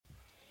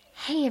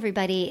Hey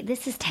everybody,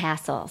 this is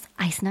Tassels.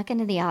 I snuck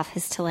into the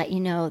office to let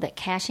you know that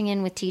Cashing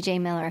In with TJ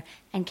Miller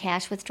and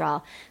Cash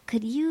Withdrawal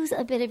could use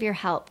a bit of your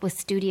help with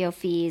studio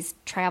fees,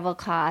 travel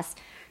costs,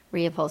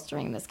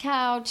 reupholstering this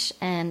couch,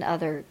 and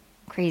other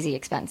crazy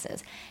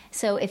expenses.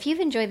 So if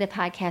you've enjoyed the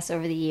podcast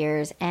over the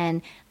years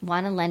and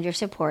want to lend your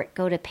support,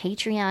 go to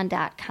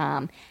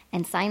patreon.com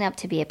and sign up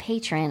to be a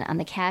patron on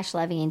the Cash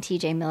Levy and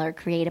TJ Miller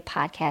Create a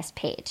Podcast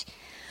page.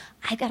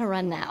 I've got to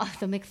run now.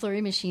 The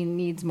McFlurry machine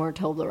needs more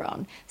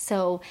Toblerone.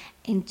 So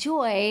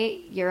enjoy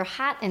your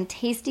hot and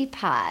tasty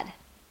pod.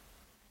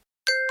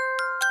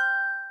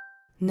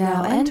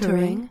 Now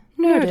entering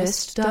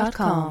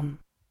Nerdist.com.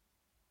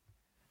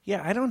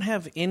 Yeah, I don't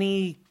have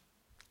any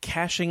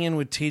Cashing In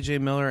with TJ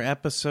Miller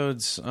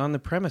episodes on the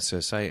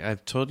premises.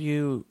 I've told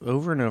you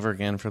over and over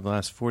again for the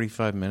last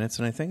 45 minutes,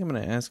 and I think I'm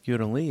going to ask you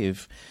to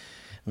leave.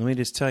 Let me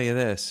just tell you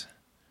this.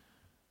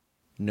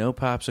 No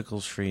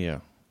popsicles for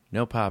you.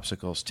 No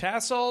popsicles.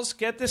 Tassels,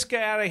 get this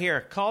guy out of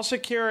here. Call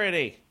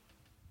security.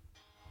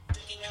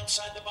 Thinking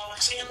outside the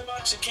box, and the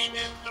box that came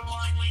in, the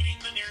blind leading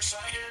the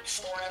nearsighted.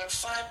 4 out of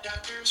 5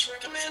 doctors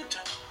recommend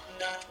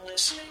not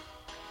listening.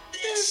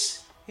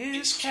 This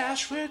is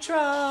Cash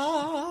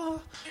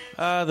Withdrawal.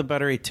 The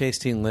buttery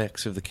tasting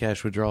licks of the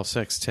Cash Withdrawal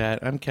Sextet.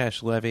 I'm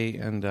Cash Levy,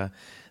 and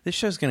this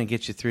show's going to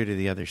get you through to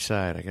the other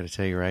side, I got to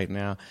tell you right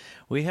now.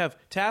 We have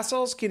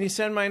Tassels. Can you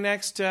send my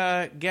next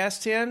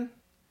guest in?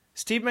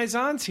 Steve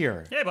Maison's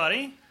here. Hey,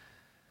 buddy.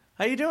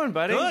 How you doing,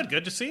 buddy?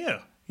 Good to see you.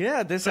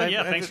 Yeah,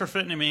 thanks for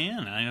fitting me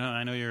in.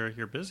 I know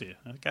you're busy.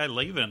 That guy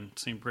leaving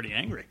seemed pretty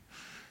angry.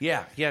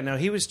 Yeah. No,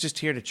 he was just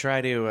here to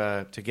try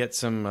to get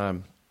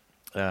some,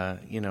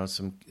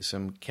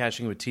 some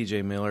Cashing with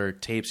T.J. Miller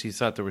tapes. He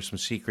thought there were some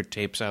secret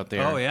tapes out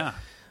there. Oh yeah.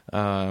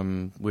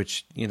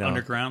 Which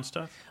underground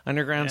stuff,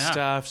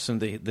 stuff, some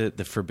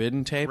the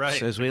forbidden tapes,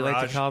 right, as we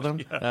like to call them,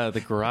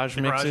 the garage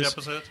mixes.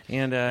 Episodes.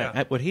 And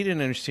what he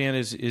didn't understand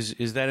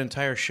is that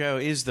entire show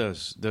is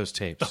those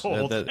tapes, the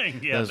whole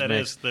thing. Yeah, that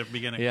is the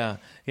beginning. Yeah.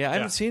 I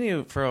haven't seen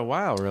you for a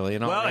while, really.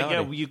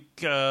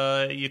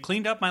 You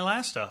cleaned up my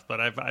last stuff,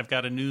 but I've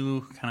got a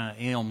new kind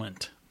of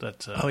ailment.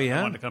 That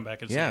I wanted to come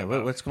back and see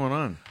about. What's going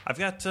on? I've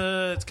got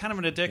it's kind of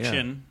an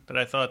addiction that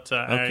I thought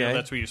I know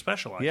that's where you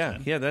specialize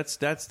in. Yeah,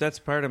 that's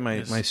part of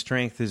my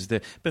strength is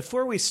that.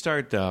 Before we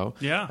start though,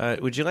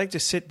 would you like to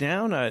sit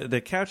down?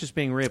 The couch is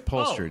being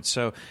reupholstered,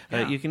 so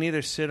you can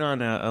either sit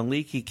on a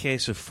leaky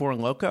case of Four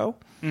Loko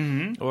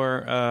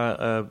or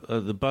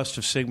the bust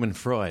of Sigmund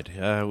Freud,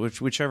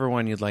 whichever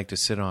one you'd like to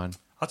sit on.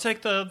 I'll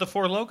take the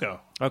Four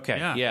Loko. Okay,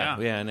 yeah,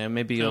 and then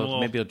maybe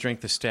you'll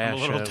drink the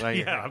stash. I'm a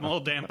little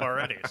damp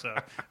already, so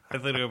I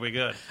think it'll be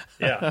good.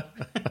 Yeah,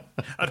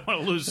 I don't want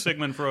to lose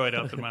Sigmund Freud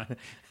up in my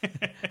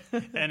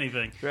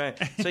anything.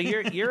 Right. So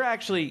you're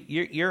actually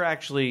you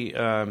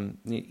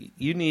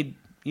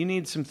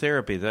need some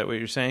therapy. Is that what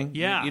you're saying?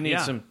 Yeah. You need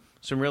some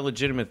real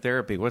legitimate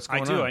therapy. What's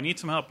going on? I do. I need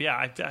some help.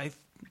 Yeah.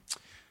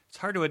 It's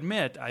hard to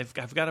admit. I've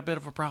got a bit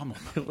of a problem.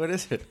 What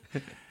is it?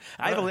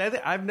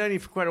 I've known you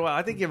for quite a while.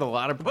 I think you have a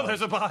lot of problems. Well,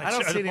 there's a bunch. I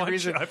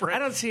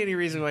don't see any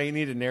reason why you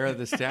need to narrow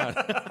this down.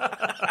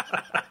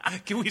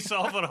 Can we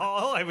solve it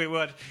all? I mean,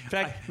 what? In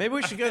fact, maybe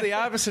we should go the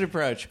opposite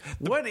approach.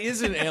 What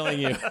isn't ailing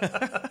you?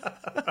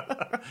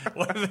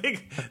 Well, I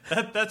think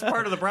that's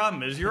part of the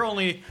problem. Is you're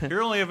only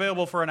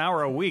available for an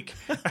hour a week.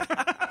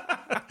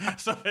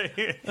 So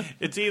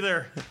it's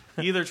either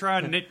try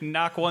and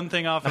knock one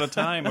thing off at a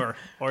time,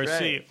 or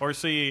see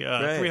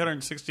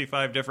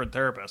 365 different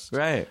therapists.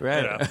 Right.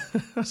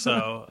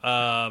 So,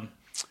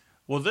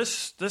 well,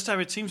 this time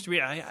it seems to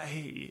be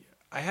I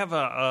have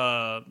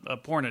a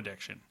porn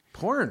addiction.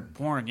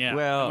 Porn, yeah.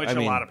 Well, which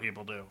a lot of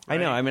people do. Right? I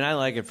know. I mean, I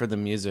like it for the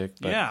music,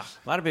 but a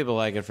lot of people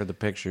like it for the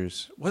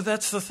pictures. Well,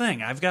 that's the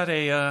thing. I've got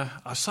a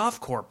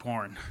softcore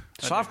porn.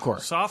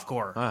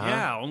 Softcore. Uh-huh.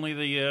 Yeah, only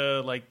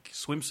the like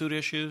swimsuit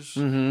issues,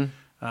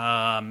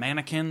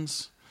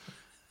 mannequins,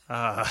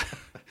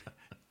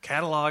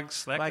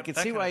 catalogs. I can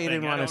see why you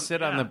didn't want to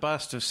sit on the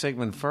bust of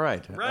Sigmund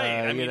Freud.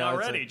 Right.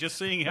 Already just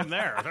seeing him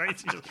there,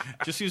 right?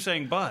 just you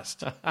saying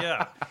bust,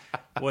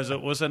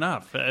 was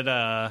enough.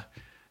 And,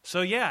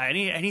 so yeah,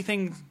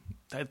 anything.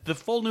 The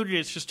full nudity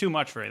is just too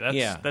much for me.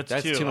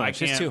 That's too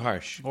much. It's too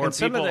harsh. Or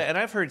and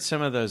I've heard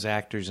some of those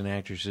actors and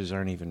actresses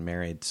aren't even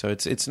married, so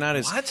it's not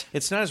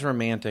as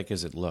romantic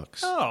as it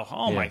looks.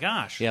 Oh my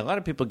gosh. Yeah, a lot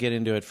of people get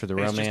into it for the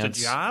romance. It's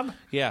just a job.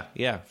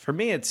 Yeah. For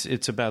me,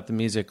 it's about the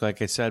music,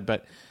 like I said,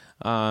 but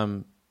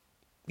a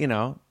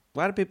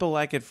lot of people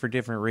like it for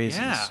different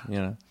reasons.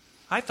 Yeah.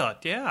 I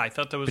thought there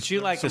was. But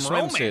you like the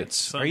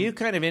swimsuits. Are you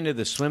kind of into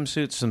the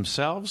swimsuits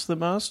themselves the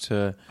most?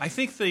 I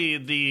think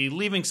the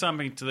leaving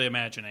something to the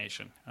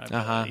imagination.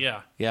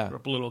 Yeah. Grew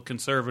up a little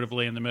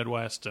conservatively in the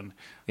Midwest, and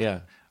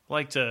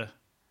like to.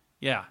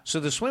 Yeah. So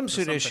the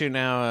swimsuit issue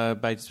now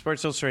by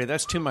Sports Illustrated,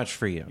 that's too much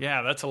for you.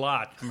 Yeah, that's a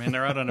lot. I mean,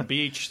 they're out on a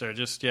beach. They're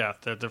just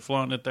they're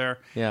floating it there.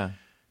 Yeah.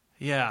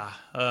 Yeah.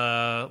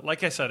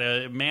 Like I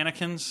said,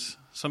 mannequins.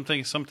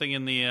 Something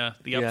in the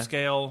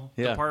upscale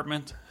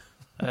department.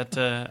 At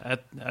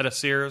a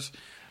Sears.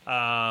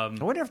 I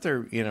wonder if there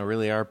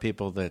really are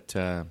people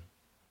that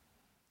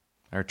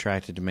are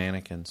attracted to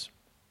mannequins.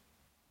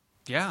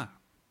 Yeah.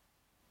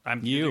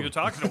 You. You're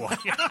talking to one.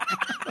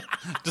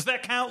 Does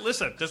that count?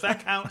 Listen, does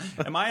that count?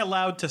 Am I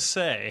allowed to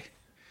say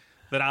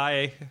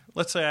that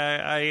let's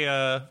say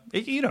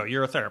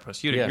you're a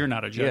therapist. You're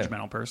not a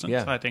judgmental person.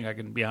 Yeah. So I think I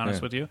can be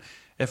honest with you.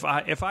 If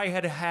I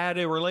had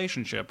a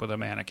relationship with a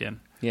mannequin,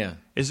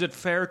 is it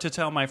fair to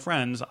tell my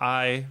friends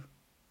I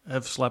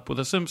have slept with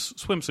a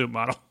swimsuit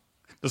model?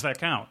 Does that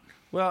count?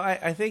 Well,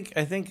 I think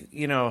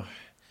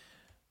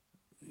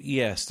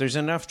yes, there's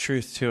enough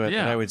truth to it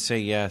that I would say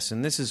yes.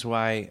 And this is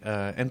why,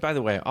 and by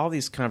the way, all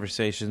these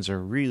conversations are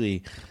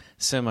really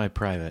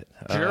semi-private.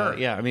 Sure.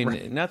 I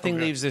mean, nothing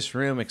leaves this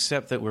room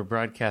except that we're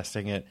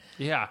broadcasting it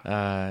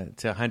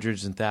to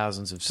hundreds and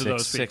thousands of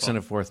six and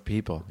a fourth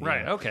people.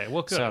 Right, okay.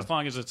 Well, good. As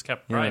long as it's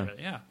kept private,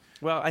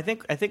 Well, I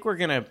think we're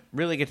going to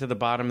really get to the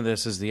bottom of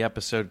this as the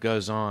episode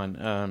goes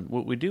on.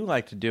 What we do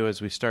like to do as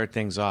we start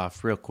things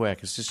off real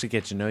quick is just to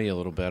get to know you a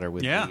little better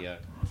with the...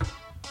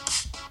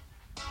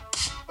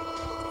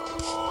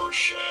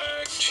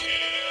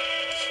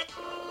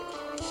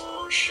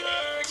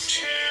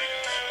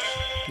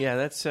 Yeah,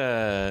 that's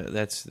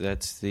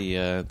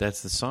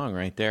the song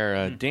right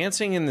there.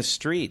 Dancing in the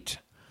Street.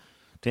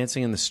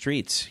 Dancing in the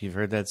Streets. You've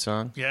heard that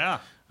song? Yeah.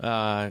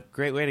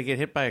 Great way to get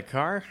hit by a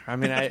car. I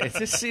mean, it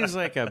just seems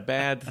like a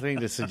bad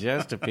thing to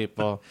suggest to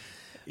people.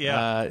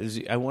 Yeah.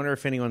 I wonder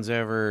if anyone's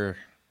ever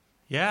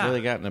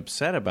really gotten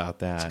upset about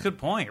that. That's a good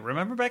point.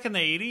 Remember back in the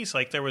 80s,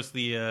 like there was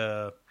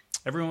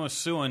everyone was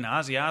suing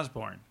Ozzy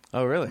Osbourne.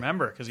 Oh, really?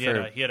 Remember? Because he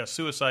had a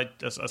suicide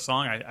a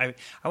song. I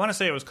want to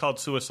say it was called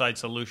Suicide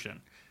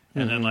Solution.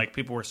 And then like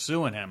people were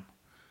suing him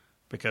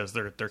because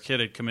their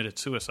kid had committed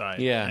suicide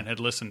and had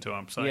listened to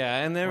him. So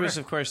and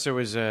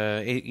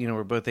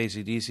we're both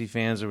AC/DC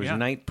fans. There was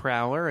Night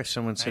Prowler.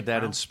 Someone said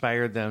that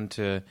inspired them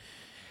to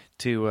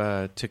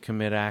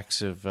commit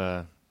acts of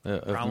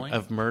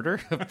murder,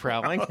 of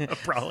prowling,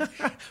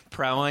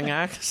 prowling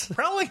acts.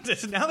 Prowling.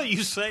 Now that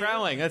you say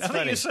prowling, that's funny.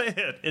 That you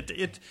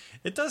say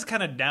it does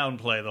kind of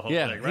downplay the whole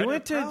thing, right?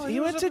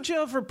 He went to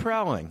jail for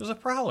prowling. He was a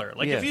prowler.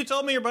 Like if you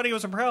told me your buddy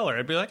was a prowler,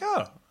 I'd be like,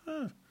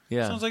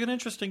 sounds like an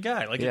interesting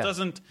guy. Like it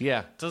doesn't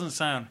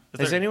sound.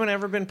 Has anyone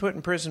ever been put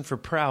in prison for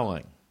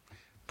prowling?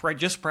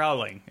 Just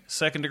prowling.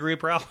 Second-degree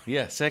prowling.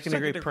 Yeah,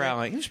 second-degree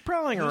prowling. He was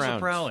prowling around.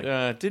 Prowling.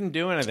 Didn't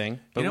do anything,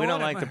 but we don't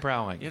like the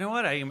prowling. You know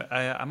what?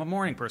 I'm a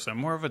morning person. I'm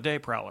more of a day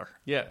prowler.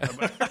 Yeah.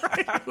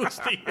 I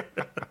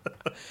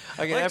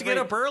like to get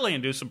up early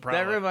and do some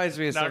prowling. That reminds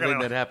me of something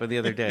that happened the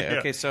other day.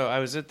 Okay, so I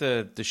was at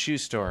the shoe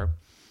store,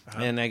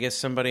 and I guess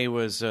somebody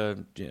was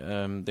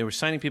they were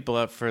signing people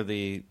up for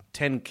the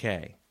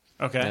 10K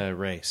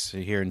race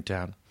here in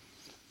town.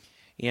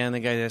 Yeah, and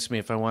the guy asked me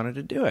if I wanted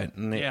to do it.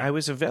 And I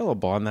was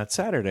available on that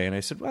Saturday. And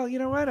I said, well, you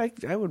know what? I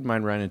wouldn't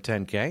mind running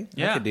 10K.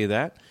 I could do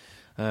that.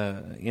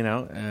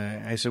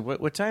 I said,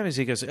 what time is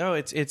he? He goes, oh,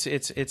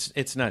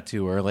 it's not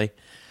too early.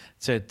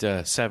 It's at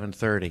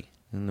 7:30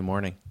 in the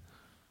morning.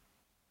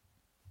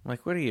 I'm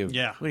like, what are you?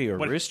 Yeah. What are you, a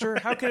rooster?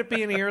 How could it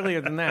be any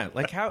earlier than that?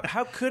 Like, how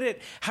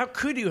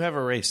could you have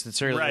a race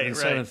that's earlier than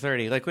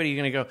 7:30? Like, what are you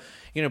going to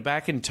go,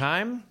 back in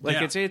time?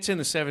 Like, it's in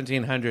the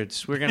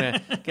 1700s. We're going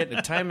to get in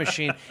a time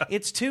machine.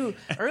 It's too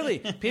early.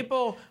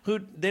 People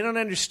they don't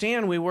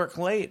understand we work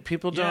late.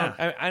 People don't.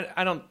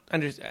 I don't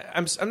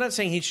understand. I'm not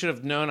saying he should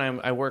have known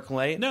I work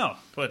late. No,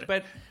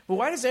 but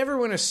why does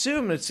everyone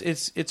assume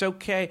it's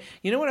okay?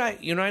 You know what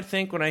I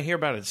think when I hear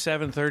about it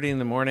 7:30 in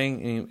the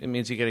morning, it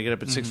means you got to get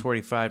up at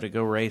 6:45 to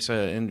go race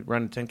and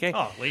run a 10K.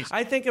 Oh, at least.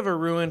 I think of a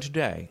ruined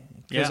day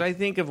because I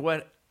think of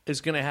what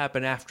is going to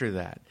happen after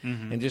that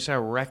and just how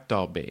wrecked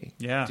I'll be.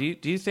 Yeah. Do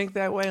you think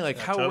that way? Like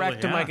how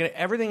wrecked am I going to?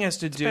 Everything has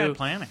to do bad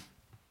planning.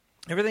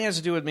 Everything has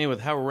to do with me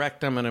with how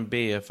wrecked I'm going to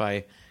be if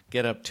I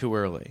get up too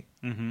early.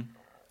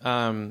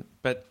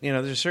 But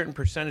there's a certain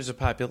percentage of the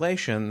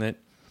population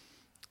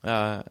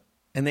that.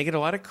 And they get a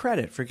lot of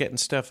credit for getting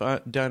stuff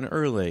done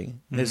early,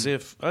 as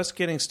if us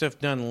getting stuff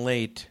done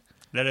late.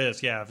 That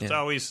is, It's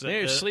always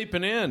they're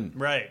sleeping in,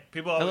 right?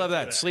 People, I love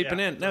that sleeping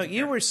in. No,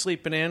 you were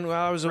sleeping in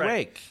while I was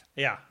awake.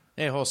 Yeah,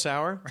 a whole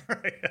sour.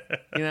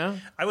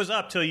 I was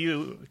up till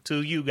you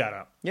got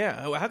up.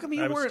 Yeah, how come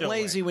you weren't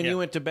lazy when you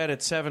went to bed at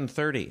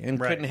 7:30 and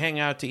couldn't hang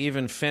out to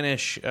even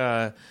finish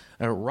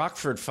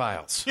Rockford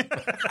Files?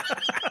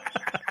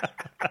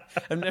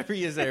 I've never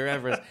used that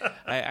reference.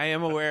 I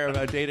am aware of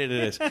how dated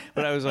it is,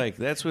 but I was like,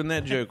 that's when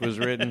that joke was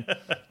written.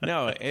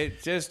 No,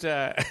 it just.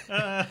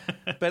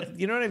 But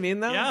you know what I mean,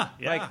 though. Yeah.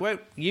 Like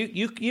what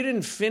you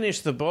didn't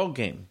finish the bowl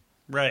game,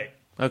 right?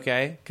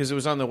 Okay, because it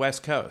was on the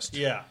West Coast.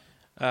 Yeah.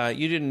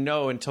 You didn't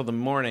know until the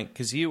morning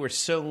because you were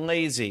so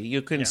lazy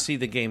you couldn't see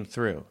the game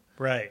through.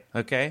 Right.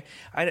 Okay.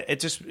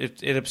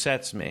 It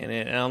upsets me,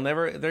 and I'll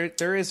never.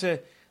 There is a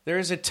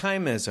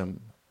timeism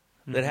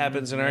that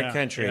happens in our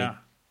country. Yeah.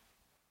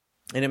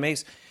 And it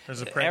makes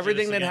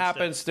everything that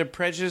happens, the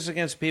prejudice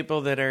against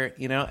people that are,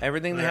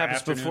 everything that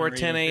happens before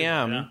 10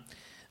 a.m.,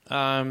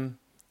 in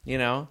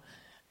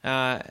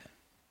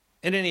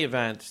any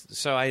event,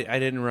 so I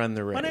didn't run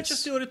the race. Why not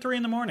just do it at 3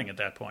 in the morning at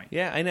that point?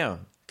 Yeah, I know.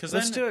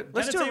 Let's do it.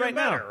 Let's do it right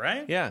now.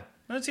 Right? Yeah.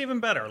 That's even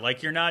better.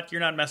 Like you're not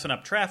messing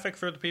up traffic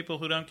for the people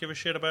who don't give a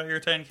shit about your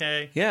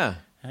 10K. Yeah.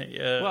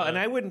 Well, and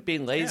I wouldn't be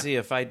lazy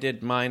if I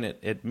did mine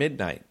at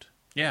midnight.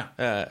 Yeah.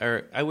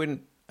 Or I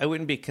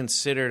wouldn't be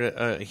considered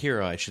a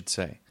hero, I should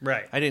say.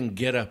 Right. I didn't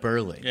get up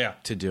early Yeah.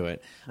 to do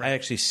it. Right. I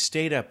actually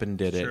stayed up and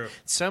did True. it.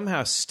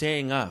 Somehow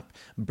staying up,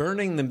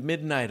 burning the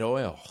midnight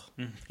oil,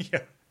 Yeah.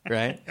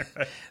 right?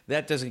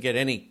 That doesn't get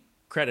any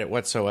credit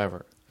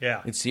whatsoever.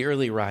 Yeah. It's the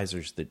early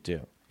risers that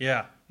do.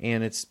 Yeah.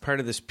 And it's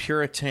part of this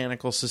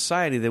puritanical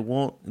society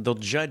that they'll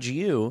judge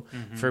you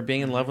for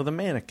being in love with a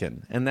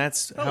mannequin. And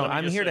that's how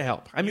I'm here to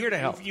help. I'm here to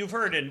help. You've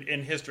heard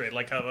in history,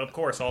 like, how, of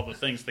course, all the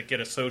things that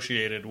get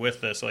associated with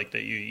this, like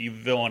that you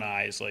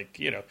villainize, like,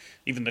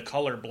 even the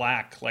color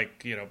black,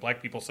 like,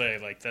 black people say,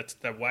 like, that's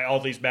why all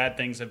these bad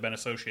things have been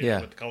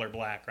associated with the color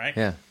black, right?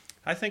 Yeah.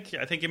 I think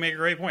you make a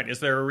great point.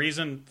 Is there a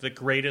reason the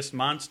greatest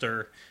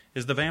monster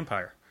is the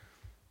vampire?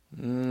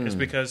 It's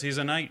because he's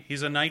a night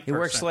person. He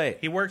works late.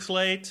 He works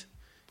late.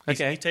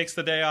 Okay. He takes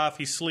the day off.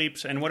 He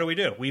sleeps. And what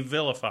do? We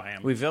vilify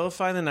him. We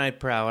vilify the night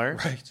prowler.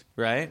 Right.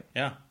 Right?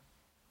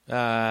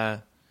 Yeah.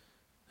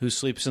 Who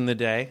sleeps in the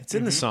day. It's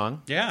in the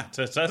song. Yeah.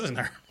 It says in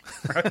there.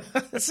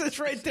 It's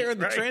right there in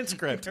the Right.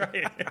 transcript.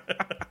 Right.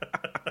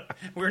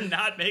 We're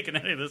not making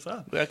any of this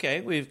up.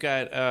 Okay, we've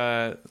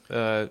got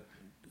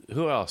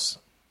who else?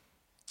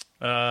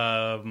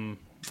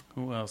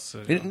 Who else?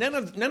 None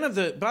of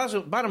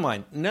the bottom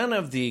line. None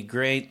of the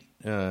great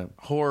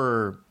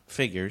horror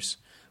figures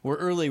were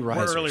early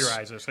risers.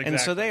 exactly. And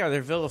so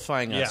they're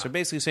vilifying us. Yeah. They're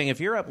basically saying if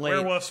you're up late,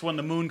 Werewolves when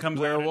the moon comes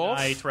Werewolf?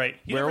 out at night, right?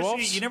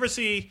 Werewolves? You never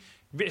see.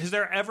 Has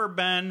there ever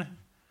been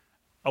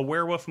a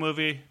werewolf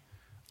movie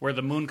where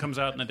the moon comes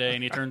out in the day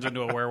and he turns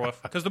into a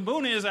werewolf? Because the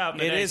moon is out in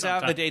the day. It is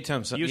out in the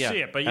daytime. You yeah, see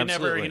it, but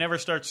absolutely. you never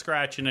start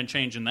scratching and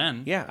changing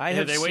then. Yeah, I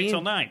have They wait seen-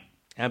 till night.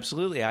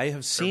 Absolutely, I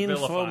have seen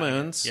full Vilifying it.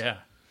 moons Yeah.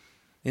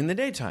 in the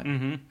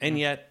daytime, and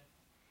yet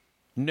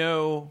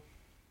no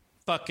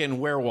fucking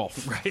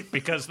werewolf. Right,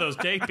 because those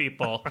day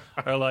people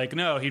are like,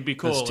 no, he'd be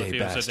cool Those if day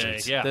he was a day.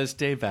 bastards. Yeah. Those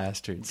day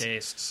bastards.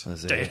 Deists.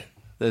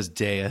 Those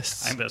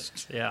deists. I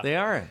missed. Yeah. They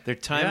are. They're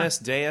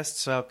timist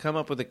deists. I'll come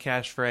up with a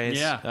catchphrase.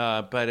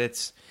 Yeah. But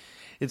it's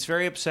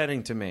very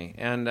upsetting to me.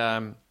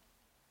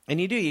 And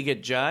you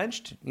get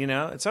judged.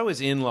 It's always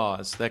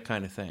in-laws, that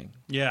kind of thing.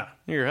 Yeah.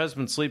 Your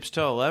husband sleeps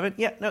till 11.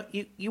 Yeah, no,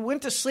 you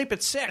went to sleep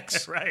at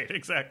 6. Right,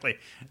 exactly.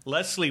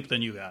 Less sleep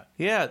than you got.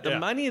 Yeah, the Yeah.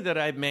 money that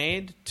I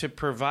made to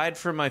provide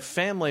for my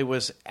family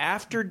was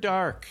after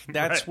dark.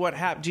 That's Right. what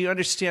happened. Do you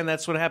understand?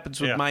 That's what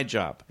happens with Yeah. my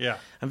job. Yeah.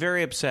 I'm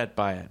very upset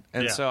by it,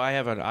 and Yeah. so I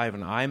have an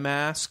eye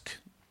mask.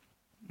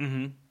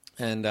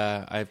 Mm-hmm. And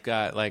I've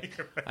got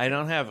I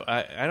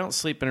don't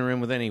sleep in a room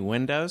with any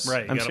windows.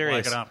 Right, you I'm gotta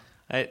serious.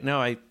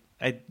 black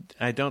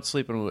I don't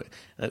sleep in.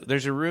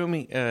 There's a room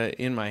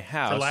in my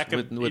house For lack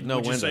of, with no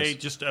would you windows. say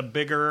just a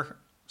bigger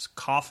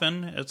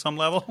coffin at some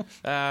level?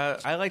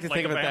 I like to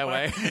think a of it that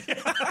way.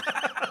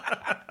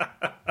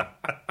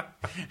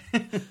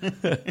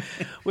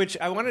 Which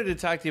I wanted to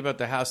talk to you about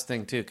the house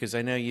thing too, because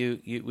I know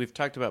we've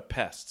talked about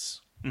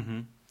pests,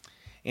 and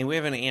we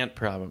have an ant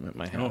problem at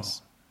my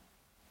house.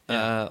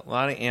 A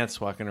lot of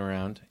ants walking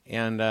around,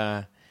 and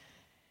so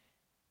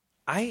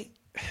I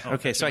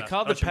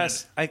called the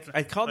pest. I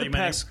called the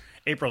pest.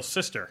 April's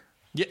sister.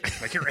 Yeah.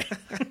 Like you're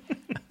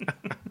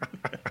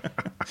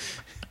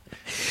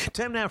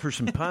Time now for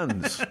some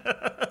puns.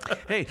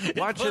 Hey,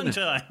 watch pun it.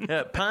 time.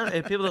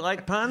 People that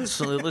like puns,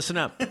 listen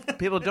up.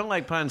 People that don't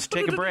like puns,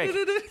 take a break.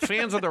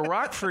 Fans of the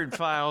Rockford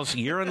Files,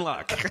 you're in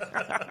luck.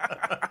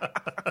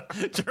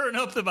 Turn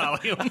up the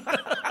volume.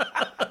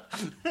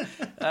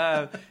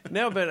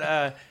 No,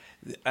 but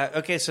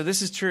okay, so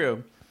this is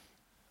true.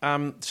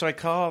 So I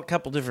call a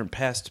couple different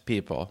pest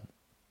people,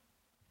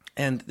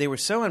 and they were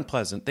so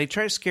unpleasant. They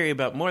try to scare you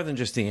about more than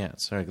just the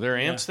ants. They're like, there are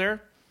ants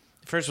there?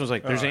 The first one was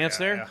like, there's ants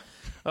there? yeah.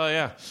 Oh,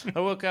 yeah. I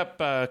woke up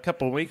a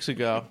couple of weeks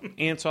ago,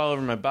 ants all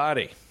over my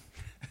body.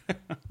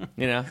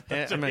 And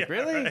I'm like,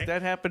 really? right.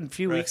 That happened a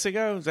few weeks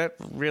ago? Is that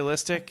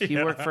realistic?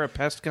 You work for a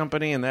pest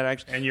company, and that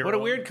actually... And you're what a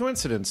all- weird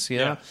coincidence, you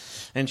know? Yeah.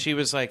 And she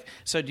was like,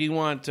 so do you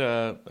want...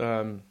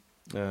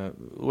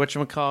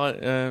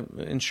 whatchamacallit,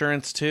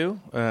 insurance too?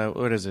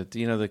 What is it?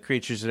 The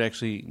creatures that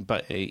actually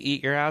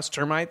eat your house,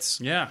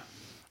 termites? Yeah.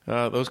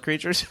 Those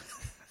creatures?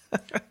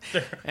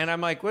 And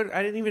I'm like, what?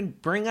 I didn't even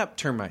bring up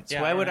termites.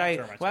 Yeah, Why I would don't I? have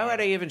termites. Why would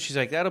I even? She's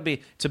like,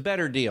 it's a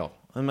better deal.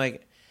 I'm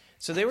like,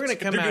 so they were going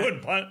to come They're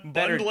out. doing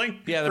better- bundling.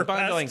 Yeah, they're for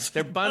bundling. pests?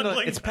 They're bundling.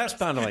 Bundling It's pest pests.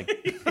 bundling.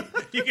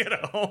 You get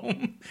a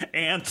home,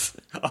 ants,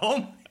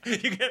 you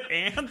get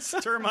ants,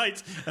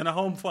 termites, and a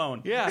home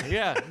phone.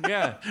 Yeah.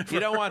 You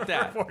don't want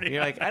that.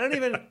 You're like, I don't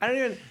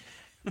even.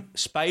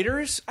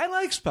 Spiders? I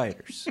like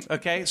spiders.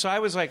 Okay, so I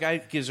was like,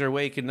 is there a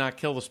way you could not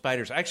kill the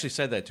spiders? I actually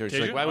said that to her. She's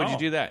Did like, you? why would you Oh.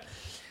 do that?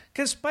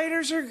 Because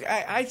spiders are.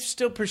 I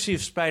still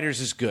perceive spiders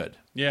as good.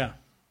 Yeah.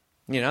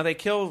 They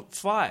kill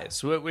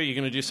flies. What are you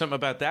going to do something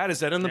about that?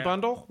 Is that in the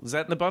bundle? Is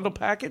that in the bundle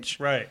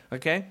package? Right.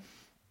 Okay.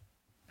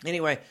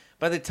 Anyway,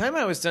 by the time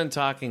I was done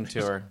talking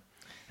to her,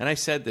 and I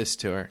said this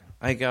to her,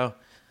 I go,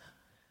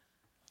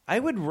 I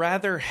would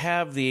rather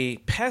have the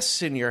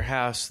pests in your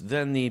house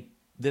than the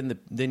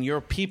than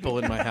your people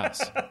in my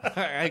house,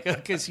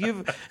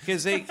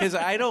 because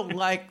I don't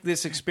like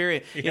this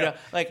experience. You know,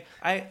 like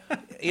I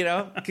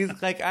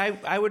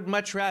would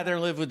much rather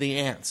live with the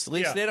ants. At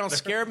least they don't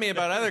scare me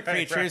about other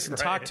creatures and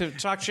talk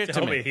shit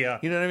to me. Yeah.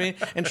 You know what I mean?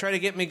 And try to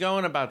get me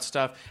going about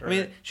stuff. I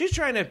mean,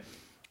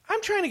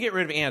 I'm trying to get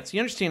rid of ants.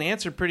 You understand,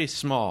 ants are pretty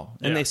small,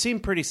 and they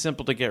seem pretty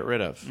simple to get rid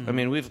of. Mm-hmm. I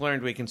mean, we've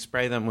learned we can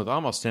spray them with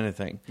almost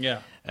anything.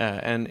 Yeah,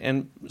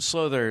 and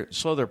slow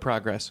their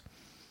progress.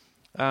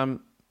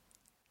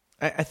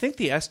 I think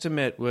the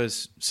estimate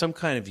was some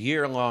kind of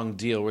year-long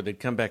deal where they'd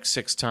come back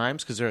 6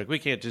 times because they're like, we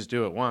can't just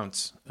do it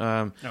once.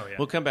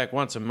 We'll come back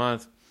once a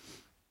month.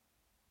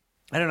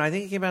 I don't know. I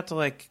think it came out to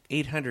like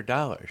 $800.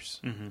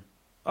 Mm-hmm.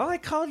 All I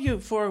called you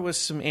for was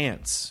some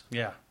ants.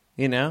 Yeah.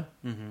 You know?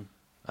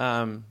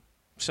 Mm-hmm.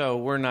 So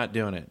we're not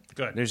doing it.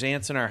 Good. There's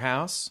ants in our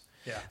house.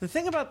 Yeah. The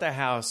thing about the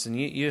house, and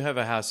you have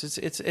a house,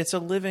 it's a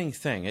living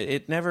thing.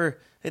 It never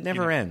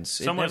ends.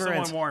 Someone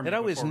ends. warned me It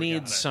always before we got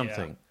needs it,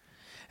 something. yeah.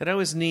 It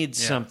always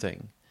needs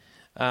something.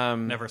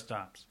 Never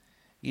stops.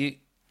 You're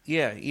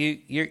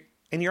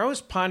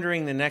always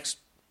pondering the next.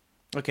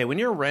 Okay, when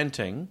you're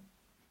renting,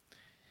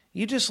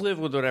 you just live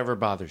with whatever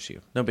bothers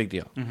you. No big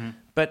deal. Mm-hmm.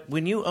 But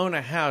when you own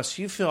a house,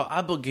 you feel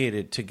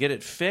obligated to get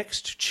it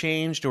fixed,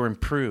 changed, or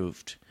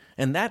improved,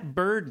 and that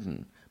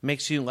burden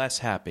makes you less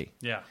happy.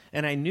 Yeah.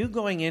 And I knew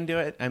going into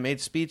it. I made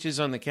speeches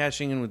on the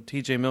Cashing In with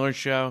TJ Miller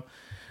show,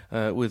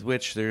 with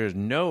which there is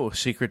no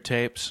secret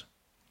tapes.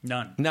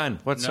 None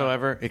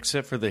whatsoever,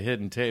 except for the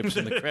hidden tapes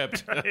in the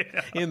crypt.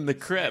 In the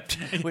crypt,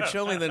 which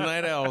only the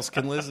night owls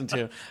can listen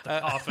to.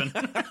 Often.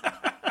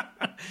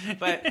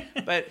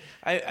 But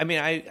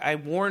I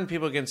warn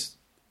people against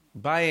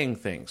buying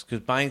things, because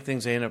buying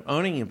things they end up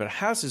owning you. But a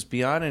house is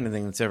beyond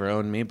anything that's ever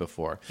owned me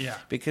before. Yeah.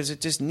 Because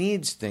it just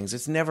needs things.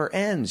 It never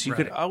ends. You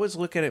could Right. always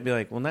look at it and be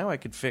like, well, now I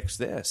could fix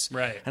this.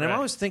 Right, And I'm right.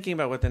 always thinking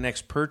about what the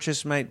next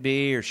purchase might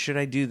be, or should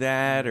I do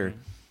that, or...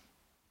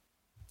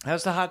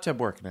 How's the hot tub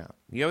working out?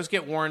 You always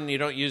get warned you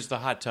don't use the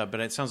hot tub, but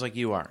it sounds like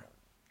you are.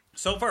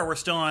 So far, we're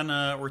still on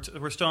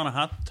we're still on a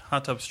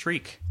hot tub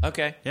streak.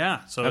 Okay.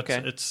 Yeah, so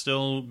Okay. it's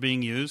still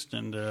being used,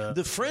 and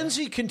The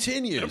frenzy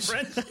continues.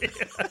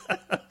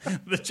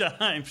 the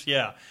chimes,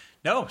 yeah.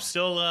 No,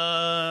 still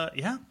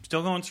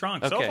still going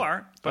strong so Okay.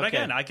 far. But Okay.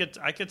 again, I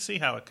could see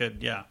how it could,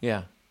 yeah.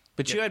 Yeah.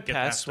 But you had get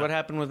pests. past What that.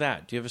 happened with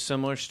that? Do you have a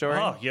similar story?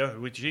 Oh yeah,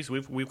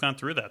 we've gone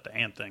through that, the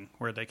ant thing,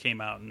 where they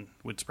came out and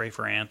would spray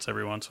for ants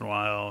every once in a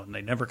while, and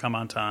they never come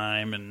on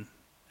time, and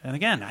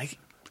again,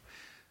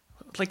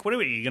 what are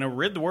we? You going to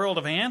rid the world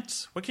of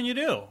ants? What can you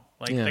do?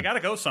 Yeah. They got to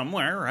go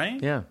somewhere,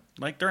 right? Yeah.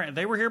 Like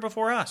they were here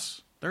before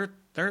us. They're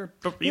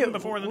even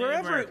before the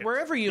Native Americans.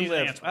 wherever you These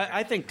live, ants were here.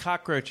 I think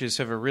cockroaches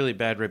have a really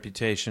bad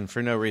reputation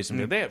for no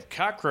reason. They have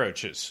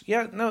cockroaches.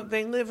 Yeah, no,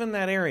 they live in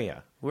that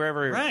area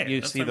wherever Right,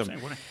 you that's see what I'm them.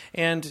 saying.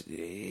 And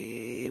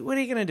what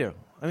are you going to do?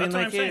 I That's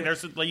what I'm saying.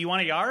 There's you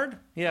want a yard?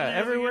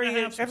 Yeah, You're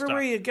gonna have some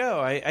everywhere stuff. you go.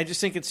 I just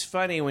think it's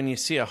funny when you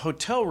see a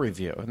hotel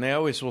review, and they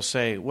always will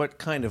say what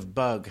kind of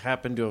bug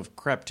happened to have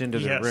crept into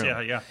the Yes,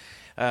 room. yeah.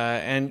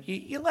 And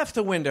you left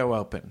the window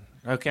open,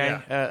 okay?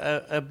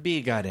 A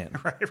bee got in.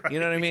 Right, you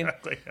know what I mean?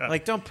 exactly, yeah.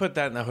 Like, don't put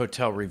that in the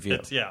hotel review.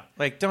 Yeah.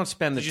 Like, don't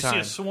spend the Did you time. see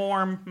a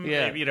swarm?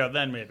 Yeah. Maybe,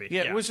 then maybe.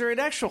 Yeah, was there an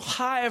actual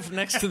hive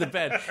next to the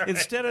bed?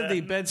 Instead of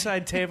the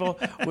bedside table,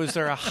 was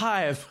there a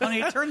hive?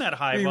 Honey, turn that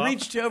hive We off.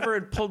 reached over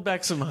and pulled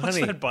back some What's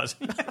honey. that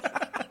buzzing?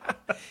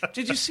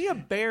 Did you see a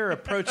bear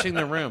approaching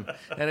the room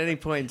at any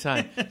point in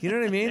time? You know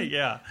what I mean?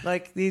 Yeah.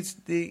 Like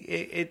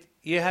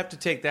you have to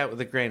take that with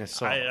a grain of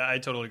salt. I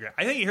totally agree.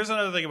 I think here's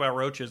another thing about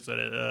roaches that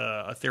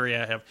a theory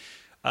I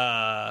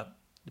have.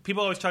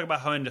 People always talk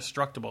about how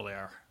indestructible they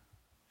are,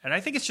 and I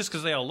think it's just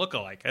because they all look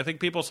alike. I think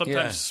people sometimes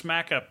Yeah.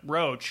 smack a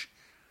roach.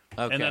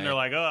 Okay. And then they're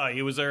like, "Oh,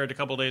 he was there a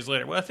couple days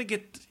later." Well, I think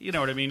you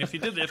know what I mean. If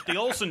the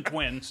Olsen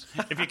twins,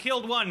 if you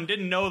killed one and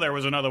didn't know there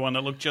was another one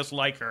that looked just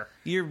like her,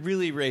 You're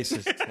really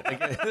racist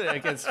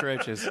against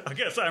roaches. I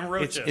guess I'm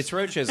roaches. It's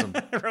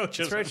roachism.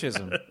 roaches. It's roaches.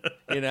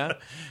 You know?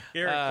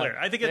 Very clear.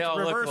 I think they it's all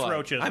look reverse alike.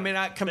 roaches. I mean,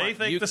 come they on.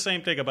 think You- the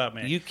same thing about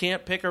me. You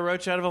can't pick a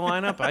roach out of a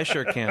lineup? I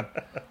sure can.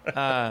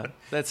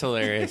 That's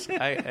hilarious.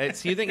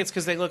 You think it's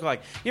because they look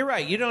alike. You're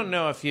right. You don't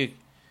know if you...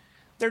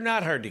 They're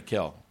not hard to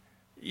kill.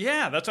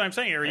 yeah, that's what I'm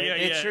saying.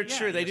 It's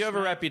true. They do have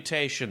a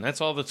reputation. That's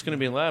all that's going to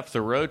be left.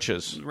 The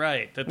roaches.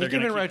 right. That they're You're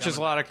gonna giving keep roaches a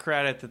coming. lot of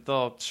credit that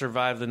they'll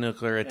survive the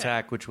nuclear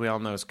attack, which we all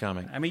know is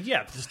coming. I mean,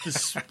 yeah,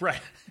 this right.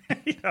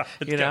 Yeah,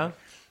 it's You know?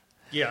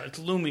 yeah, it's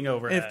looming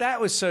over. If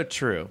that was so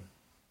true,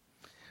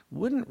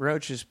 wouldn't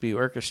roaches be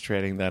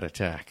orchestrating that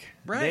attack?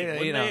 Right,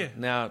 wouldn't they?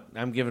 Now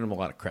I'm giving them a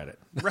lot of credit.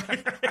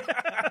 right.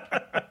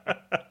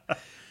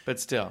 But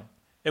still.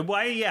 And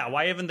why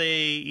haven't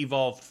they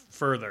evolved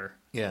further?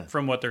 Yeah.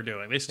 From what they're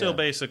doing, they still Yeah.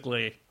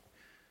 basically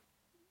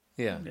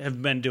Yeah.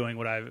 have been doing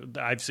what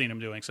I've seen them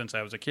doing since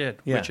I was a kid,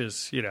 Yeah. which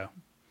is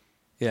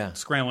Yeah.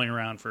 scrambling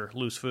around for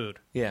loose food.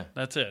 Yeah.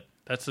 That's it.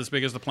 That's as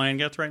big as the plane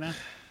gets right now.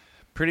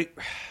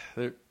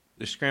 They're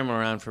scrambling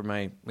around for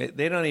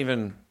they don't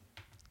even.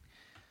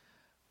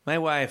 My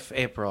wife,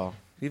 April,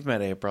 you've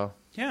met April.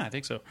 Yeah, I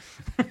think so.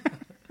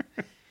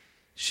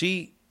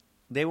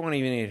 they won't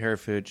even eat her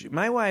food.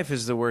 My wife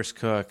is the worst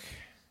cook.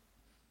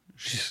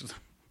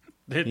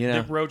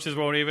 The roaches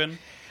won't even.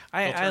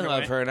 I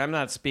love her, and I'm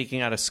not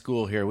speaking out of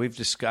school here.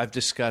 I've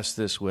discussed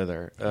this with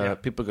her.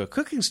 People go,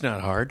 cooking's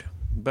not hard,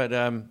 but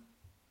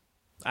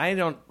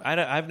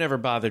I've never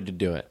bothered to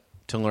do it,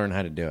 to learn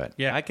how to do it.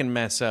 Yeah. I can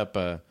mess up.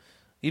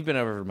 You've been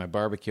over to my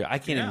barbecue. I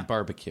can't even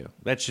barbecue.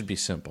 That should be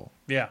simple.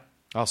 Yeah.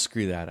 I'll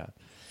screw that up.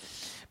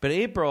 But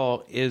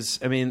April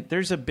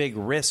there's a big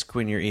risk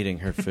when you're eating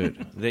her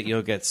food that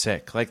you'll get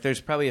sick. Like,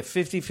 there's probably a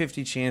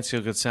 50-50 chance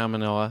you'll get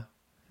salmonella.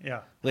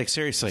 Yeah. Like,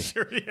 seriously,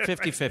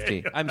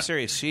 50-50. I'm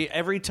serious.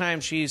 Every time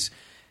she's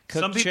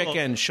cooked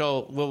chicken,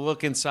 we'll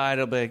look inside.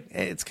 It'll be like,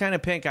 hey, it's kind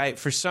of pink.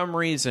 For some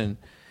reason,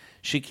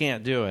 she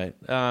can't do it.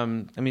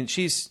 Let me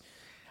just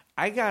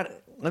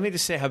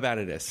say how bad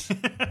it is.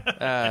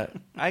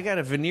 I got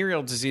a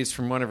venereal disease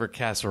from one of her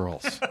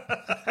casseroles.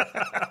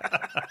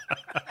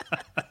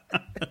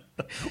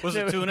 Was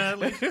it tuna at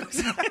least?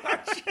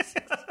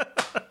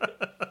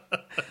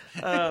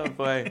 Oh,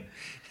 boy.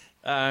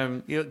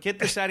 Get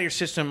this out of your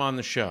system on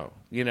the show,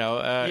 with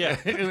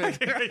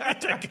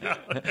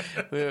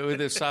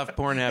a soft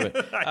porn habit.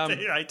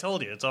 I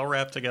told you, it's all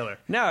wrapped together.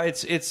 No,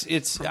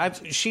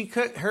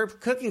 her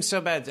cooking so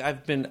bad.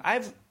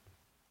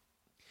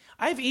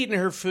 I've eaten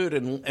her food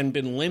and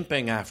been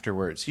limping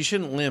afterwards. You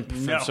shouldn't limp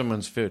from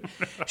someone's food.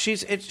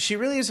 She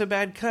really is a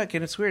bad cook,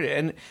 and it's weird.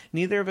 And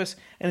neither of us,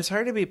 and it's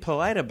hard to be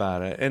polite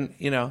about it. And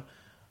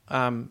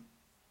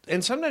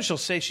and sometimes she'll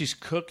say she's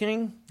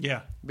cooking.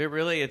 Yeah. But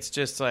really, it's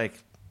just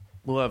like,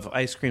 we'll have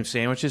ice cream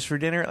sandwiches for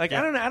dinner. Like,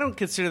 I don't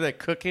consider that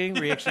cooking.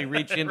 We actually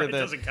reach into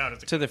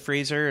the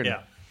freezer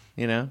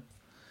and,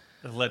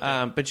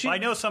 but I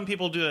know some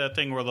people do that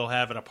thing where they'll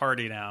have at a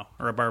party now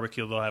or a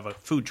barbecue, they'll have a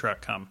foud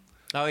truck come.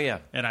 Oh, yeah.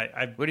 And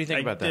what do you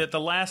think about that? The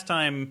last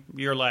time,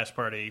 your last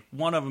party,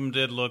 one of them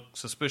did look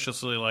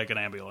suspiciously like an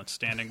ambulance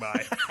standing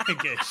by in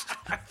case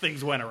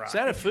things went awry. Is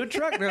that a food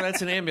truck? No,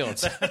 that's an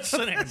ambulance. That's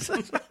an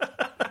ambulance.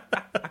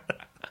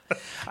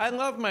 I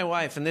love my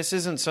wife, and this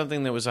isn't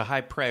something that was a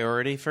high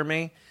priority for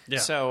me. Yeah.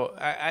 So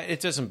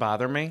it doesn't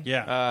bother me.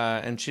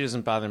 Yeah. And she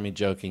doesn't bother me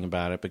joking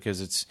about it because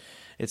it's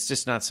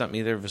just not something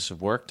either of us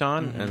have worked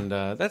on, and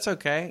that's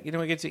okay.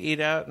 We get to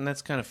eat out, and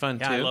that's kind of fun,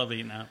 too. I love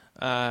eating out.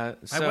 My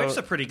wife's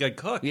a pretty good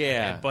cook.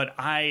 Yeah. But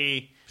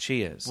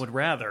she is. Would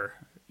rather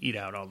eat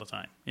out all the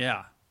time.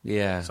 Yeah.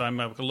 Yeah. So I'm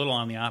a little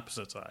on the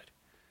opposite side.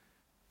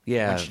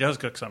 Yeah. When she does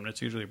cook something,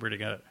 it's usually pretty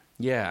good.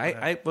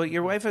 Yeah. Well,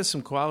 your wife has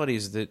some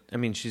qualities that,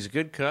 she's a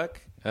good cook.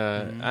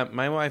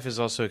 My wife is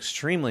also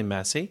extremely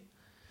messy.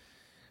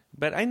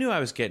 But I knew I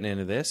was getting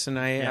into this, and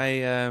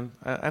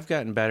I've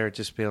gotten better at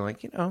just being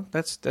like,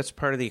 that's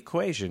part of the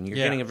equation. You're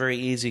getting a very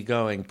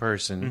easygoing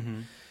person. Mm-hmm.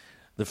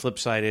 The flip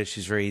side is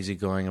she's very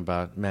easygoing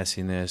about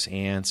messiness,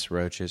 ants,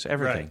 roaches,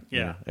 everything.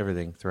 Right.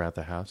 Everything throughout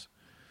the house.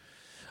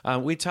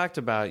 We talked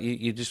about,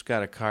 you just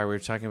got a car. We were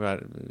talking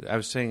about, I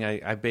was saying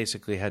I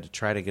basically had to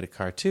try to get a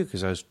car, too,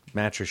 because I was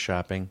mattress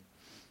shopping.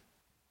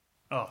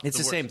 Oh, it's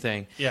the same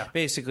thing. Yeah.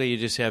 Basically, you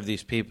just have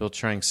these people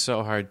trying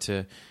so hard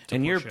to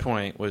and your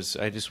point was,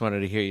 I just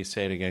wanted to hear you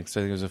say it again because I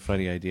think it was a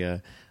funny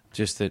idea,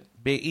 just that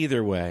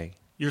either way.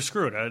 You're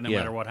screwed no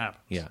matter what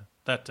happens. Yeah.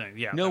 That thing,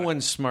 yeah. No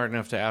one's smart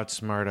enough to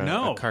outsmart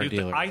a car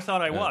dealer. I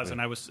thought I was,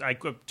 and I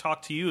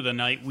talked to you the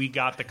night we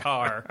got the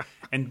car,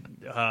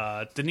 and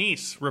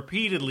Denise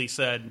repeatedly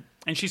said,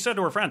 and she said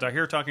to her friends, I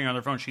hear her talking on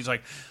their phone, she's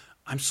like,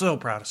 I'm so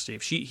proud of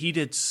Steve. He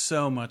did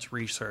so much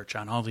research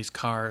on all these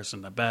cars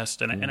and the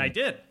best, and I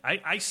did.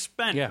 I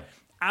spent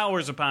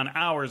hours upon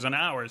hours and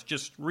hours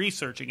just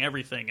researching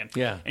everything,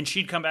 and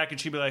she'd come back and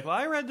she'd be like, well,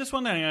 I read this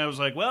one thing, and I was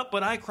like, well,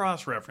 but I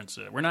cross-referenced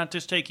it. We're not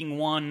just taking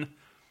one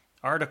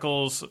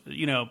article's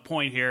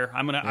point here.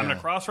 I'm gonna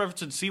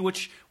cross-reference and see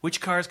which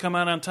cars come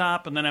out on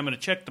top, and then I'm gonna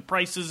check the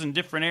prices in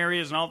different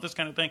areas and all this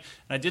kind of thing.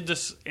 And I did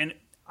this, and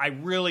I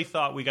really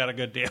thought we got a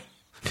good deal.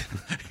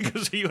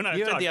 Because you and I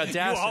had the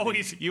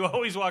audacity. You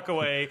always walk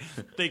away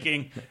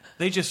thinking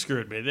they just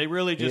screwed me. They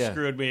really just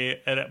screwed me.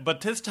 But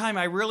this time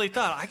I really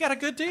thought I got a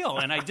good deal,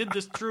 and I did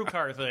this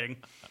TrueCar thing,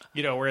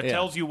 where it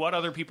tells you what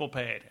other people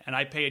paid, and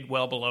I paid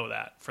well below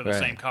that for the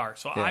same car.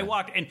 So I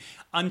walked, and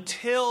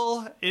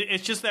until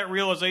it's just that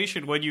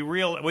realization when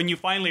you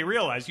finally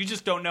realize you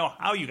just don't know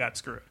how you got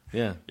screwed.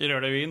 Yeah, you know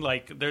what I mean?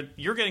 Like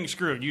you're getting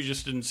screwed. You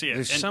just didn't see it.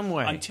 There's some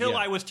way until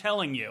I was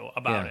telling you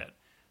about it.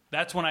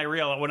 That's when I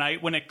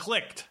realized when it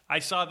clicked. I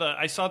saw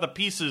the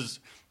pieces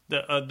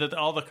that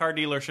all the car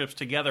dealerships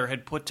together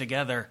had put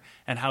together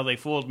and how they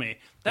fooled me.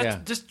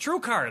 That's just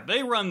TrueCar.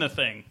 They run the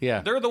thing.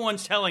 Yeah. They're the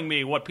ones telling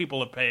me what people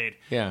have paid.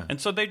 Yeah.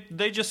 And so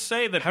they just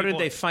say that. How did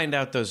they find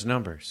out those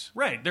numbers?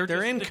 Right.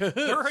 They're in cahoots.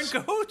 They're in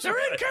cahoots.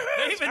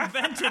 They've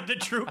invented the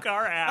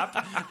TrueCar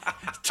app,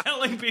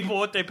 telling people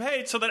what they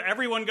paid, so that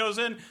everyone goes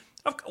in.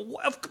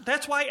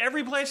 That's why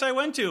every place I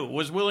went to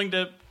was willing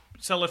to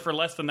sell it for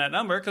less than that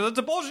number, because it's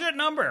a bullshit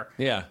number.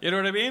 Yeah. You know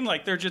what I mean?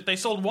 Like they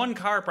sold one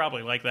car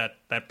probably like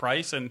that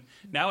price, and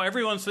now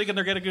everyone's thinking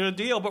they're getting a good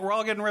deal, but we're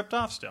all getting ripped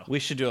off still. We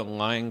should do a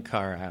lying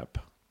car app.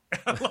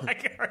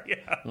 Lycar,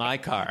 yeah.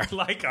 Lycar.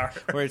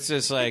 Lycar. Where it's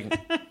just like,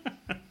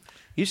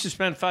 you should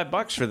spend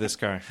 $5 for this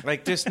car.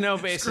 Like, just no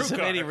basis Screw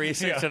of any car.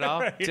 research Yeah, at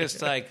all. right.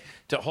 Just like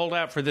to hold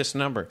out for this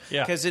number.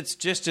 Yeah. Because it's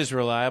just as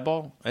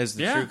reliable as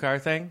the Yeah. True Car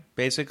thing,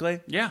 basically.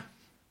 Yeah.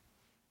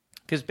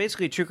 Because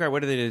basically, True Car,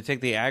 what do they do? They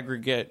take the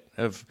aggregate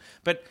of.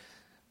 But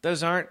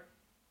those aren't.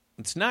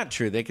 It's not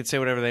true. They could say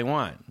whatever they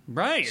want.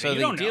 Right. So You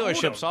the don't know.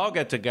 dealerships all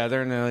get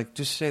together and they're like,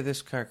 just say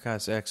this car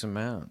costs X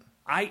amount.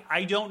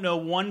 I don't know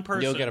one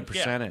person. You'll get a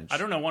percentage. I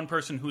don't know one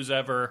person who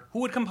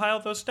would compile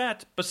those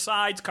stats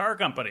besides car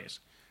companies.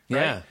 Right?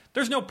 Yeah.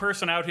 There's no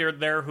person out here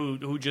there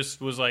who just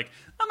was like,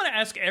 I'm going to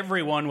ask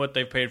everyone what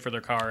they've paid for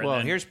their car. and Well,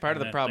 then- here's part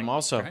of and the then problem think,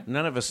 also. right?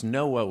 None of us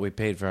know what we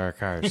paid for our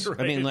cars.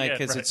 I mean, like, Right,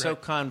 because yeah, it's so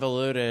right.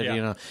 convoluted, Yeah.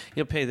 you know,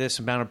 you'll pay this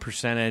amount of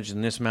percentage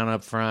and this amount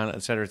up front,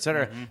 et cetera, et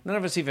cetera. None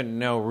of us even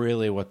know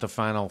really what the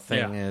final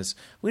thing Mm-hmm. Yeah. is.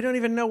 We don't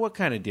even know what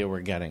kind of deal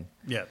we're getting.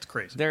 Yeah, it's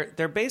crazy.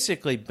 They're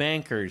basically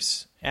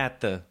bankers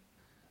at the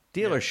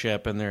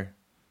dealership, and they're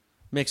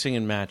mixing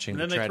and matching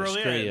And then to they try to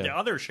throw screw you. the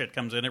other shit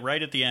comes in it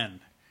right at the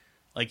end.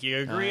 Like you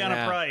agree on a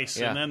yeah, price,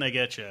 yeah. and then they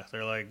get you.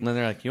 They're like, And then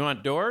they're like, you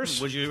want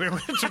doors? would you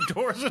put some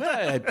doors in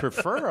I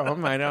prefer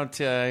them. I don't,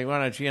 you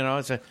want to, you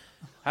know,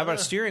 how about a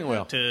steering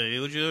wheel?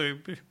 Would you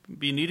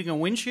be needing a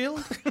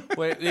windshield?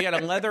 Wait, you got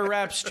a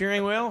leather-wrapped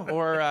steering wheel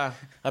or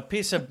a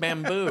piece of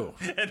bamboo?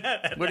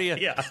 What do you?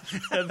 Yeah.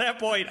 At that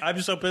point,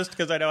 I'm so pissed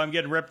because I know I'm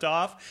getting ripped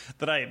off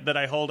that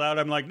I hold out.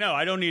 I'm like, no,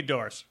 I don't need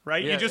doors.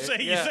 Right? Yeah, you just say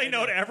yeah, you say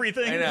no to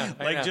everything. I know,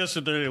 I like know. just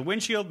the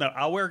windshield. No,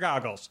 I'll wear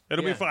goggles.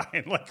 It'll Yeah. be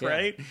fine. Like Yeah.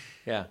 right.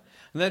 Yeah.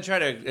 And then try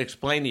to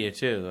explain to you,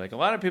 too. Like, a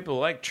lot of people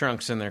like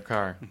trunks in their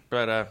car.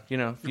 But, you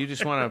know, if you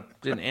just want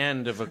an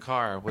end of a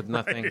car with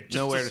nothing, Right, just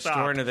nowhere to to stop.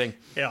 store anything.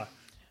 Yeah.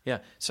 Yeah.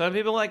 Some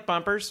people like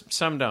bumpers,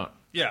 some don't.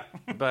 Yeah.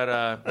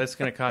 But that's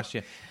going to cost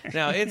you.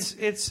 No,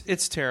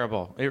 it's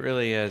terrible. It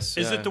really is.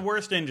 Is it the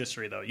worst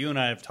industry though? You and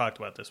I have talked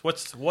about this.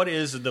 What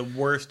is the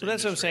worst? Well,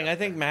 that's what I'm saying. I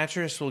think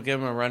mattress will give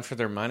them a run for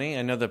their money.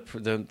 I know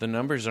the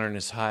numbers aren't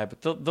as high,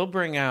 but they'll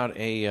bring out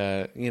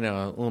a you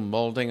know, a little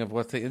molding of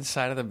what the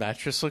inside of the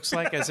mattress looks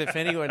like, as if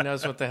anyone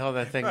knows what the hell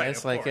that thing Right, is.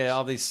 of Like course.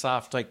 all these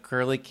soft like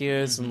curly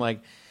cues and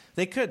like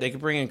they could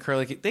bring in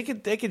curly. They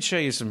could show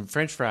you some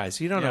French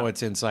fries. You don't Yeah. know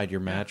what's inside your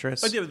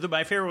mattress. But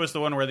my favorite was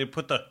the one where they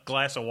put the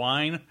glass of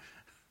wine.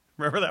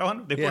 Remember that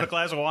one? They Yeah. put a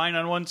glass of wine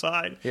on one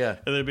side. Yeah.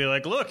 And they'd be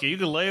like, look, you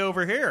can lay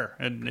over here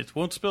and it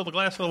won't spill the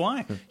glass of the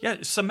wine. Yeah,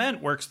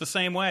 cement works the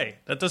same way.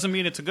 That doesn't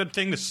mean it's a good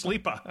thing to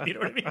sleep on. You know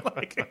what I mean?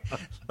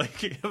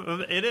 Like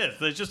it is.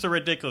 It's just a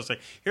ridiculous thing.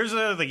 Here's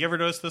the other thing. You ever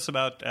notice this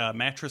about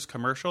mattress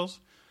commercials?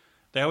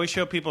 They always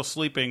show people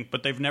sleeping,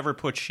 but they've never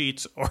put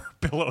sheets or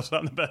pillows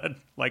on the bed.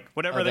 Like,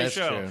 whatever Oh, they that's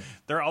show, true.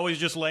 they're always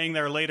just laying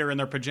there later in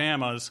their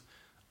pajamas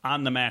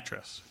on the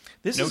mattress.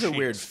 This No is a sheets.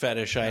 weird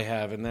fetish I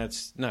have, and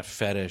that's not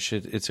fetish.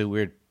 It's a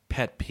weird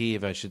pet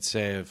peeve, I should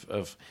say,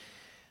 of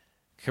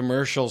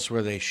commercials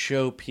where they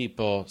show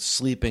people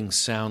sleeping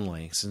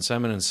soundly. Since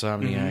I'm an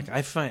insomniac,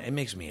 I find it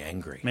makes me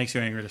angry. Makes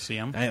you angry to see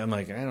them. I'm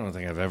like, I don't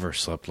think I've ever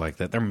slept like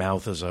that. Their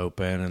mouth is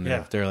open, and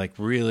Yeah. they're like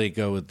really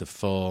go with the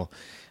full.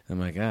 I'm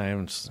like,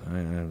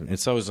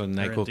 it's always a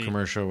NyQuil deep.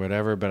 commercial or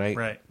whatever, but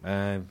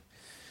I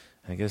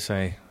guess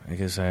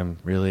I'm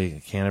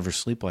really can't ever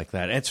sleep like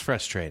that. It's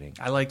frustrating.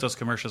 I like those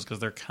commercials because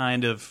they're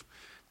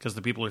because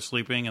the people are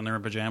sleeping and they're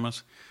in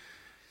pajamas.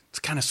 It's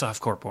kind of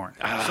softcore porn.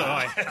 So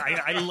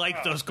I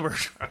like those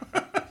commercials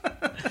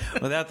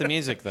Without the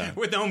music, though.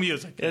 with no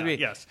music. It'd be,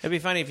 yes, it'd be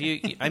funny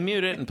if I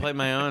mute it and play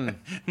my own.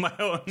 my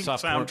own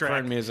Soft soundtrack,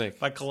 porn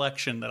music. my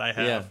collection that I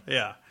have.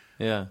 Yeah,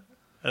 Yeah.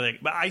 I think.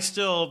 But I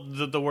still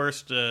the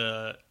worst.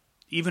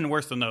 Even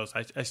worse than those,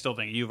 I still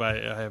think I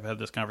have had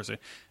this conversation.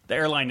 The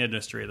airline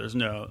industry, there's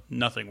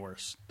nothing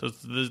worse.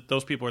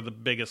 Those people are the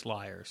biggest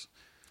liars.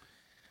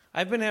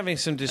 I've been having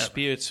some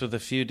disputes with a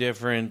few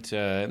different,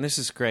 and this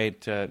is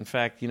great. In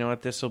fact, you know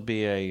what? This will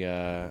be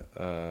a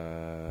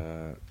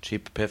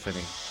cheap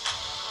epiphany.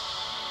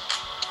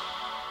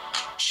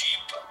 Cheap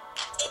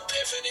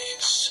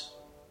epiphanies.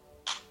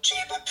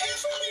 Cheap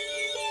epiphanies.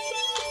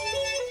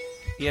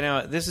 You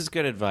know, this is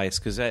good advice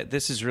because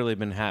this has really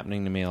been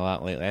happening to me a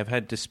lot lately. I've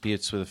had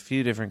disputes with a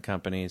few different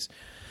companies,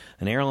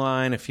 an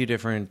airline, a few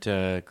different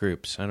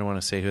groups. I don't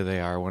want to say who they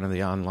are. One of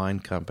the online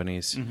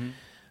companies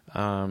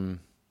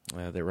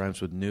that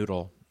rhymes with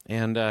noodle.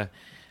 And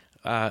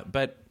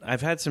but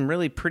I've had some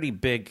really pretty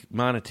big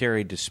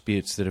monetary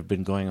disputes that have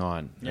been going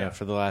on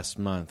for the last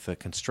month. A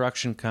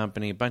construction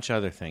company, a bunch of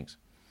other things.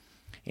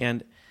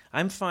 And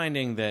I'm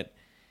finding that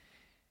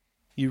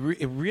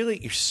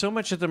you're so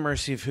much at the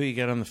mercy of who you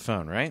get on the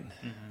phone, right?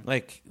 Mm-hmm.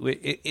 Like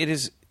it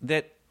is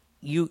that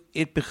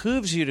it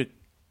behooves you to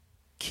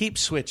keep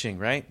switching,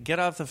 right? Get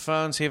off the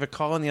phone, so you have a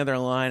call on the other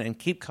line, and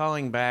keep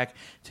calling back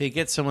till you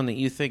get someone that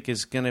you think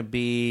is going to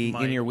be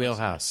in your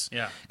wheelhouse.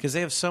 Yeah. Because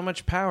they have so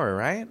much power,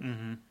 right?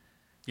 Mm-hmm.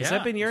 Has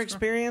that been your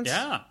experience?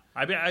 Yeah.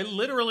 I mean, I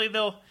literally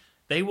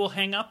they will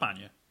hang up on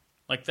you.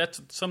 Like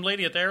that's some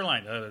lady at the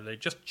airline.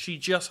 She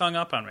just hung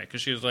up on me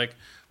because she was like,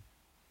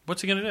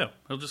 "What's he gonna do?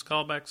 He'll just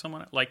call back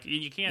someone." Like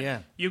you can't. Yeah.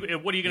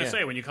 What are you gonna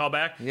say when you call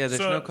back? Yeah, there's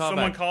no call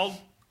someone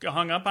back.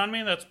 hung up on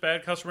me. That's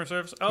bad customer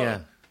service. Oh, Yeah.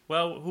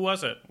 Well, who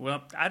was it?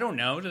 Well, I don't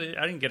know. I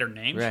didn't get her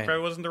name. Right. She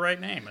probably wasn't the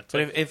right name. It's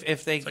But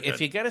like,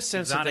 if you get a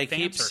sense that they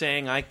keep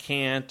saying I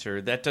can't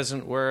or that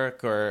doesn't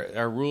work or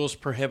our rules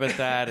prohibit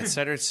that, et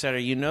cetera,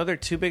 you know they're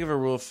too big of a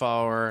rule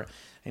follower,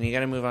 and you got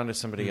to move on to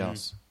somebody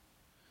else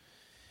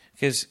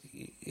because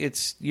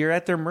you're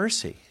at their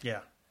mercy,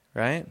 yeah,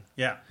 right?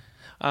 yeah.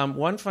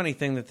 One funny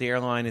thing that the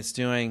airline is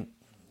doing,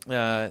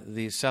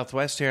 the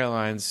Southwest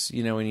Airlines,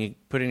 when you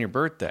put in your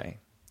birthday,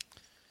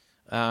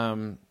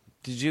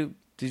 did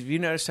you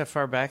notice how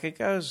far back it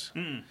goes?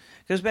 It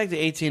goes back to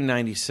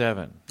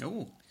 1897.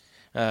 Ooh.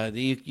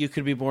 You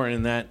could be born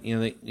in that. You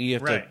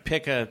have to Right.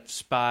 pick a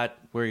spot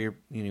where you're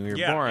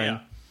Yeah, born. yeah.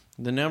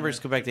 The numbers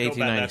go back to Go back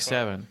that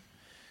 1897.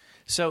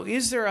 So,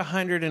 is there a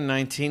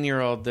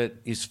 119-year-old that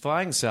is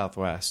flying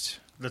Southwest?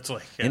 That's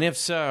like, And if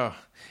so,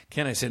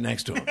 can I sit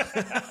next to him?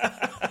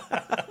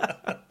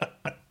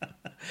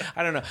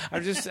 I don't know.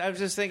 I'm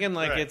just thinking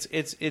like Right.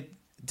 it.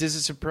 Does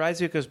it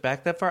surprise you it goes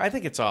back that far? I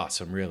think it's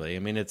awesome, really. I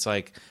mean, it's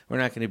like we're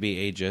not going to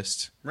be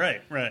ageist,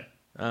 right.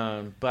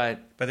 but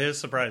But it is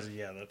surprising,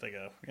 that they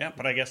go. Yeah,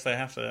 but I guess they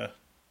have to.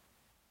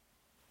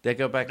 they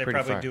go back They're pretty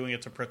probably far. doing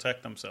it to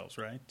protect themselves,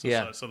 right?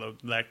 Yeah. So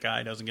that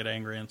guy doesn't get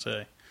angry and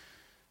say,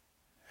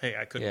 "Hey,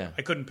 I couldn't. Yeah.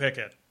 I couldn't pick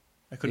it.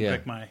 I couldn't Yeah.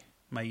 pick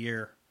my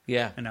year,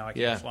 Yeah, and now I can't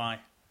yeah. fly."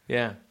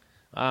 Yeah.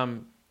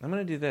 I'm going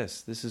to do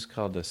this. This is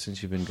called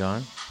Since You've Been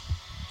Gone.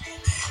 Hey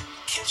man,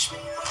 catch me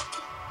up.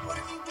 What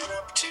have you been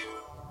up to?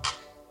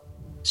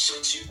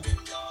 Since you've been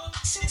gone,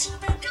 since you've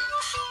been gone.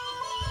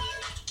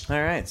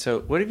 All right.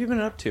 So what have you been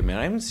up to, man?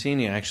 I haven't seen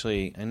you,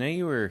 actually. I know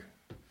you were...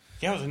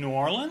 Yeah, I was in New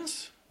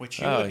Orleans, which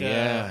you Oh, had,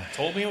 yeah.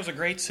 told me it was a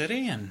great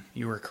city, and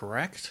you were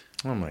correct.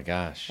 Oh, my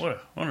gosh. What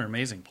an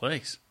amazing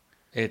place.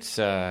 It's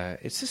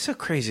just so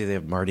crazy they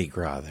have Mardi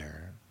Gras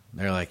there.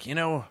 They're like,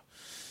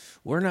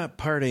 we're not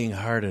partying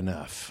hard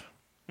enough.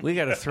 We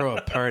got to throw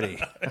a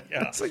party.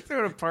 Yeah. It's like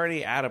throwing a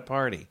party at a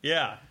party.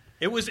 Yeah,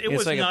 it was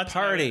It's like nuts. a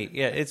party.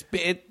 Yeah, it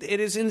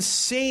is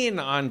insane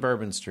on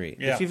Bourbon Street.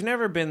 Yeah. If you've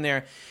never been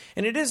there,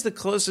 and it is the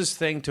closest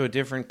thing to a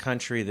different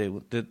country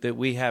that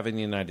we have in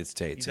the United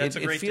States. That's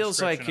a great it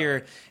feels like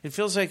description it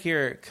feels like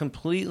you're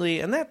completely,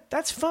 and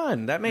that's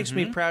fun. That makes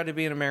me proud to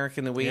be an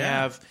American that we Yeah.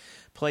 have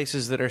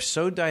places that are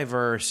so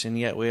diverse, and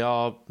yet we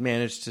all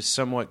manage to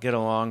somewhat get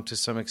along to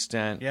some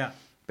extent. Yeah.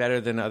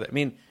 Better than other. I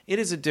mean, it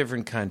is a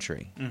different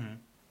country,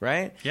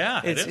 right? Yeah,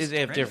 it is.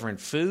 They have Great.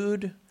 different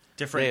food.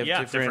 Different, They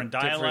have different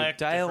dialect,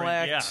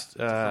 dialects.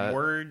 different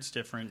words,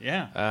 different,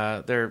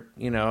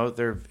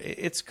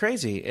 It's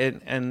crazy,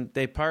 and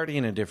they party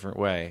in a different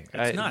way.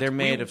 It's nuts. They're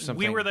made of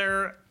something. We were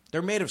there.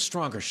 They're made of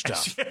stronger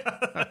stuff.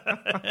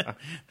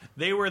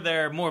 They were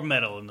there. More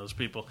metal in those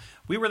people.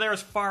 We were there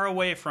as far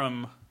away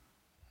from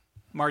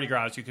Mardi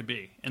Gras as you could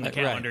be in the Right.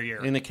 calendar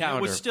year. In the It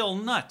calendar. was still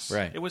nuts.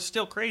 Right. It was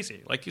still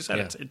crazy. Like you said,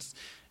 Yeah.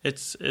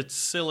 it's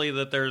silly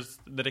that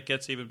it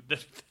gets even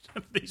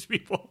these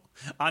people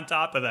on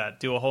top of that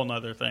do a whole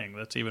nother thing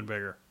that's even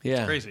bigger. Yeah.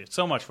 It's crazy. It's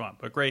so much fun,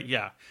 but great.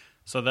 Yeah.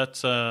 So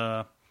that's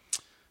where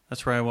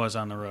I was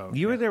on the road.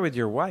 You were there with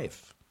your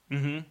wife.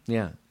 Mm-hmm.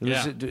 Yeah.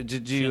 Yeah.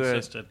 Did She you?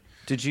 insisted.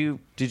 Did you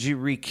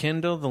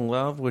rekindle the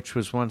love which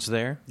was once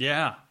there?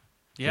 Yeah,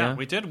 Yeah?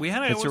 we did. We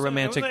had It's a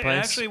romantic place? It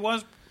actually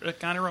was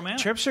kind of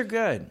romantic. Trips are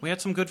good. We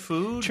had some good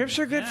food. Trips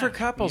are good Yeah, for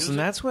couples, and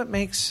music. that's what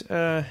makes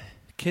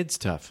kids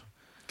tough.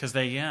 Because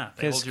they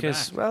hold you back.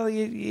 Well,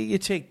 you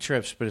take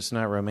trips, but it's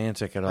not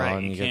romantic at all, Right,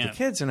 and you you get the can't.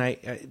 kids. And I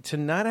to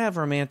not have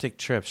romantic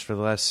trips for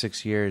the last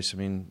 6 years. I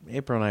mean,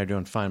 April and I are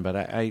doing fine,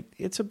 but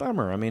it's a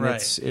bummer. I mean, Right.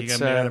 it's you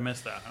gotta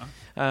miss that, huh?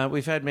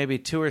 we've had maybe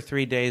 2 or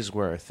 3 days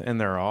worth,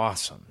 and they're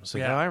awesome. It's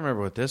like, Yeah. oh, I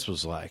remember what this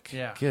was like.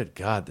 Yeah. Good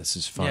God, this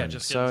is fun. Yeah,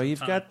 just so getting you've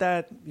some got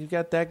that. You've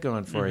got that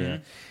going for you.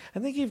 I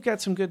think you've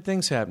got some good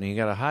things happening. You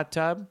got a hot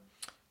tub.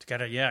 I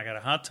got a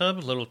hot tub,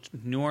 a little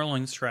New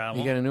Orleans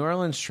travel. You got a New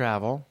Orleans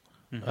travel.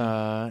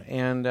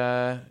 And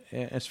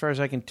as far as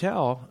I can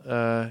tell,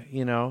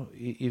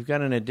 you've got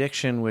an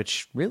addiction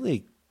which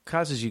really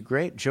causes you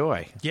great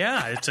joy.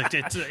 Yeah,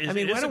 I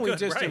mean, why don't we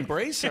just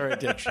embrace our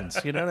addictions?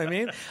 You know what I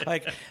mean?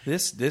 Like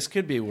this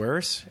could be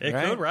worse. It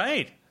right? could,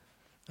 right?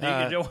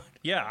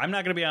 Yeah, I'm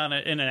not going to be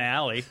in an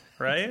alley,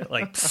 right?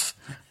 Like, psst,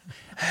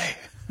 hey,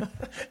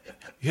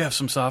 you have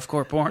some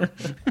softcore porn?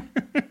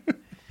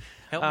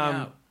 Help me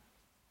out.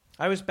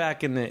 I was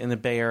back in the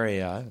Bay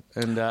Area,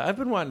 and I've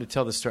been wanting to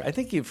tell the story. I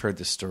think you've heard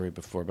this story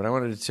before, but I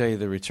wanted to tell you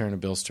the Return of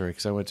Bill story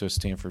because I went to a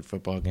Stanford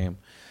football game.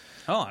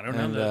 Oh, I don't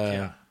know And, that.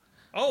 Yeah.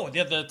 Oh,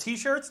 the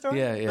T-shirt story.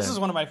 Yeah. This is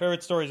one of my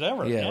favorite stories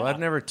ever. Yeah, well, I've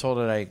never told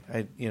it.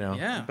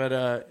 Yeah. But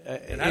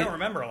and I don't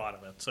remember a lot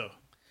of it. So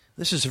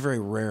this is a very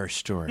rare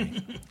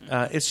story.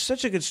 It's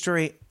such a good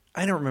story.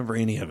 I don't remember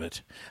any of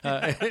it.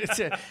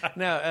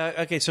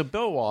 Okay, so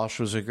Bill Walsh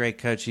was a great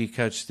coach. He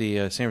coached the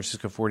San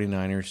Francisco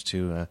 49ers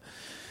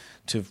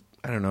to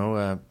I don't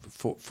know,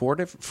 four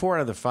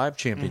out of the 5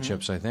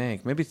 championships, I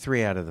think. Maybe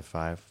 3 out of the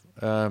 5.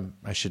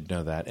 I should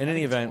know that. In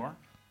any event.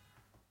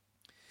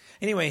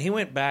 Anyway, he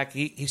went back.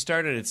 He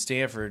started at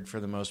Stanford for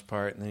the most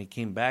part, and then he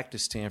came back to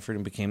Stanford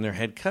and became their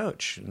head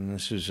coach. And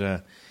this was,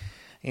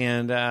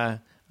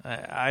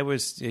 I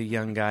was a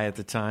young guy at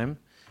the time,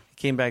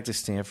 came back to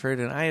Stanford,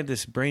 and I had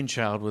this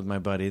brainchild with my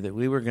buddy that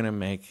we were going to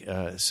make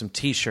some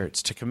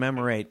T-shirts to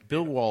commemorate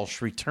Bill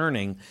Walsh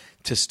returning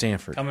to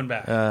Stanford. Coming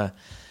back.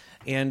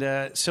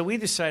 So we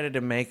decided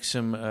to make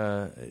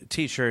some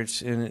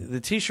T-shirts, and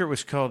the T-shirt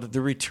was called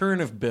 "The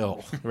Return of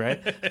Bill."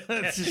 Right?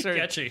 It's just sort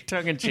of Catchy.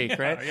 tongue in cheek,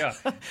 right? Yeah.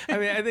 I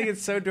mean, I think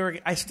it's so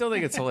dorky. I still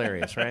think it's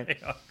hilarious, right?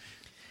 Yeah.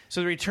 So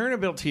the Return of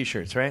Bill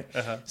T-shirts, right?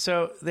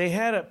 So they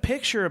had a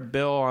picture of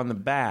Bill on the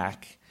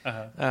back,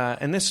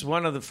 and this is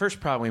one of the first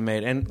problem we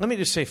made. And let me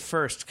just say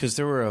first, because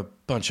there were a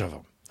bunch of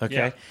them. Okay,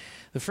 Yeah.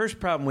 The first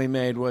problem we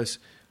made was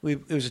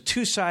it was a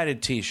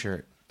two-sided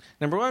T-shirt.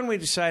 Number one, we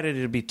decided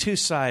it would be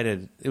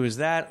two-sided. It was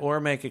that or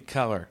make it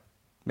color.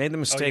 Made the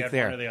mistake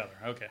there. One or the other.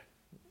 Okay.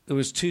 It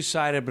was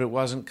two-sided, but it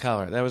wasn't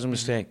color. That was a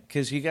mistake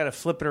because you got to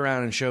flip it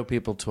around and show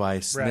people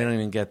twice. Right. They don't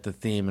even get the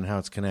theme and how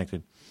it's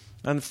connected.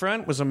 On the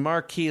front was a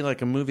marquee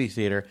like a movie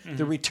theater,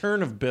 The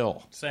Return of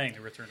Bill. Saying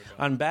the return of Bill.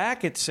 On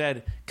back, it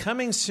said,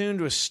 coming soon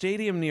to a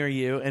stadium near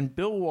you, and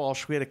Bill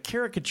Walsh, we had a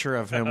caricature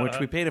of him, which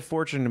we paid a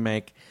fortune to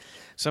make.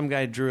 Some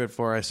guy drew it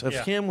for us, of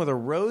him with a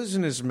rose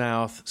in his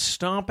mouth,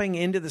 stomping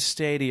into the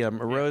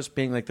stadium, a rose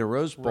being like the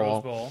Rose Bowl.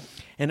 Rose Bowl.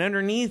 And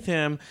underneath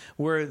him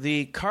were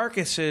the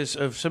carcasses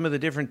of some of the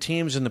different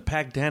teams in the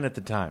Pac-10 at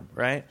the time,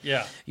 right?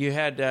 Yeah. You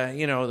had,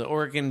 the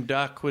Oregon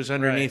Duck was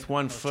underneath Right.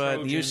 one The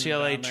foot, the Trojans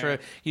UCLA, down there.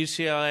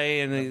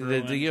 UCLA and the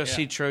Bruins, USC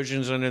yeah.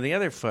 Trojans under the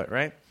other foot,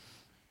 right?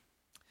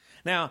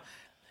 Now,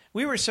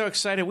 we were so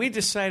excited, we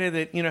decided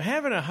that,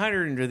 having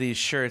 100 of these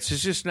shirts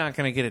is just not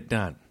going to get it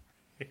done.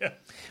 Yeah.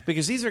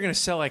 Because these are going to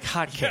sell like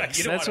hotcakes.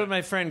 you don't That's wanna- what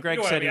my friend Greg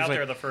you don't said. wanna be He was out like,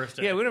 there the first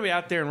day. Yeah, we're going to be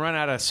out there and run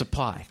out of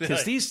supply. Because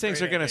Right. these things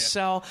Great are going to idea.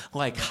 sell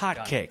like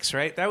hotcakes,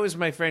 right? That was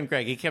my friend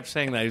Greg. He kept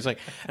saying that. He was like,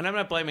 and I'm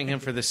not blaming him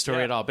for this story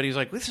Yeah. at all, but he's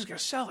like, this is going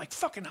to sell like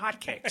fucking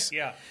hotcakes.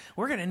 Yeah.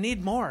 We're going to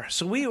need more.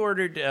 So we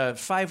ordered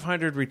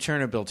 500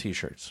 Return of Bill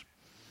T-shirts.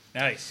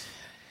 Nice.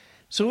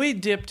 So we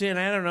dipped in.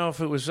 I don't know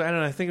if it was,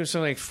 I think it was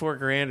something like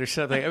 $4,000 or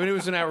something. I mean, it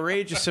was an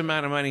outrageous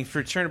amount of money for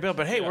Return of Bill,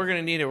 but hey, we're going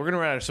to need it. We're going to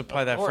run out of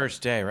supply that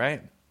first day,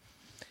 right?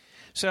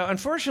 So,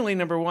 unfortunately,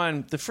 number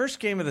one, the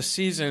first game of the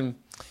season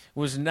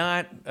was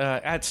not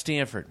at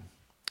Stanford.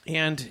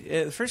 And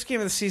the first game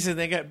of the season,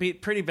 they got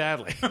beat pretty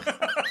badly.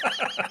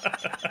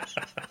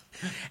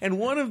 And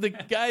one of the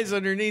guys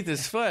underneath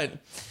his foot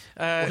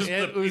Was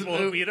the people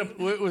who beat him?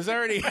 was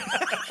already...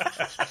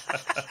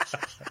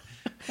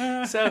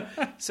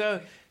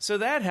 So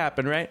that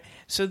happened, right?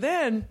 So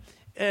then...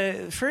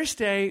 first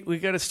day, we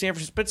go to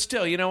Stanford, but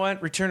still, you know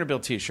what? Return of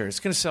Bill T-shirt. It's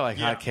going to sell like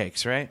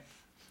hotcakes, right?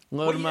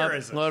 Load What them year up,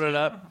 is this? load it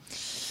up.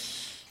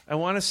 I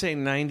want to say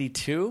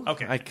 92.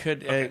 Okay. I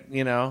could,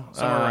 Somewhere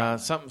around.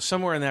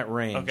 somewhere in that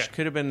range. Okay.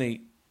 Could have been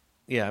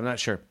I'm not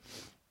sure.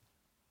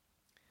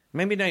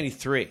 Maybe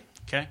 93.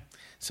 Okay.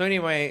 So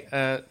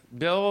anyway,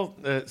 Bill,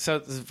 so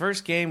the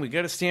first game, we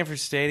go to Stanford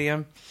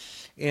Stadium,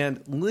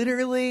 and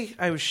literally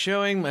I was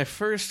showing my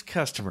first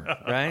customer,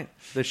 right,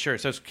 the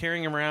shirts. I was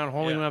carrying them around,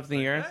 holding them up in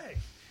the air. Hey.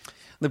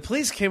 The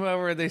police came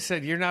over and they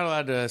said, "You're not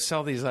allowed to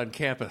sell these on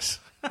campus."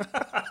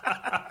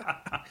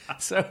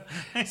 So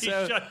He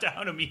shut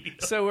down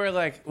immediately. So we're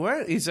like,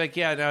 "What?" He's like,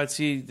 "Yeah, no, this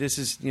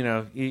is,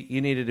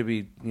 you needed to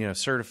be,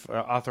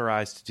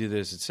 authorized to do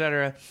this,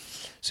 etc.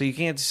 So you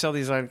can't sell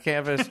these on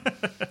campus."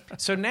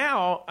 So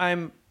now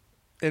and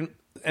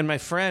my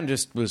friend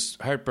just was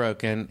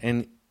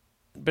heartbroken,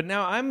 but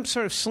now I'm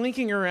sort of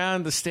slinking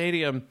around the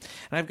stadium,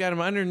 and I've got him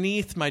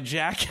underneath my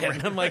jacket.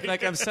 And I'm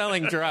like I'm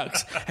selling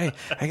drugs. Hey,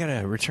 I got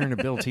a Return of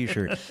Bill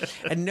T-shirt,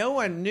 and no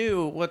one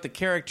knew what the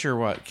caricature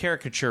was.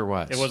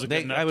 It wasn't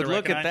good enough I would to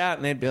look at recognize? that,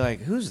 and they'd be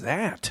like, "Who's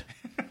that?"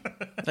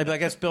 I'd be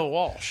like, "That's Bill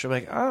Walsh." I'm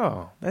like,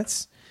 "Oh,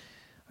 that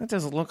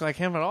doesn't look like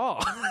him at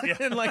all."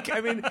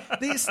 And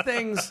these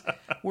things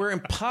were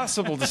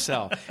impossible to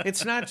sell.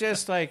 It's not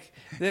just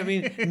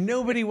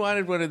nobody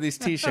wanted one of these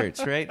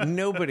T-shirts, right?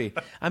 Nobody.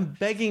 I'm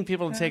begging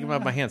people to take them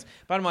off my hands.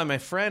 Bottom line, my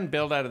friend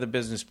bailed out of the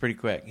business pretty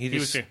quick. He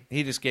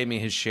just gave me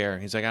his share.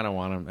 He's like, "I don't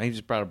want them." He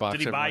just brought a box.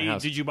 Did he over buy my you?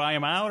 house. Did you buy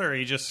him out, or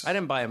he just? I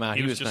didn't buy him out.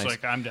 He He was just nice.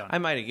 like, "I'm done." I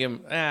might have given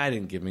him. I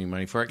didn't give him any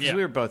money for it because Yeah.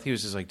 we were both. He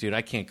was just like, "Dude,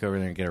 I can't go over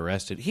there and get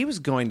arrested." He was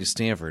going to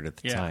Stanford at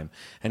the Yeah. time,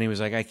 and he was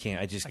like, "I can't.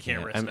 I just can't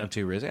can't. risk I'm it."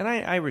 too risky." And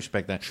I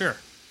respect that. Sure.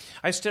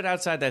 I stood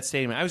outside that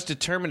stadium. I was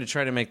determined to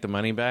try to make the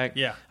money back.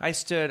 Yeah.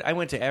 I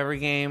went to every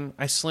game.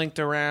 I slinked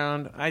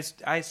around.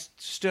 I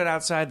stood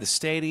outside the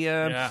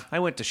stadium. Yeah. I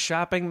went to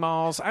shopping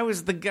malls. I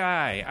was the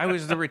guy. I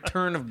was the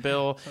Return of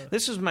Bill.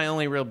 This was my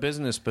only real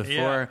business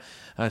before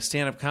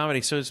stand-up comedy.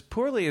 So as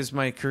poorly as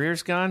my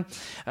career's gone,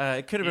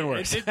 it could have been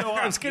worse. It did go I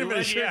up. was going to be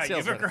a shirt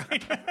you've salesman.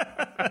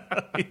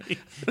 been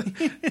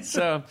great.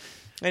 So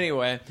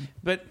anyway,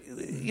 but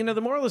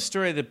the moral of the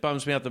story that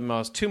bums me out the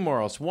most, two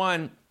morals.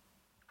 One,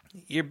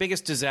 your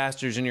biggest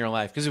disasters in your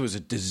life, because it was a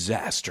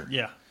disaster.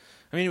 Yeah.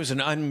 I mean, it was an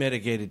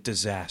unmitigated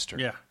disaster.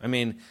 Yeah. I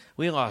mean,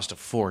 we lost a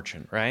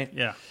fortune, right?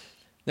 Yeah.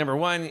 Number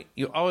one,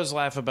 you always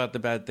laugh about the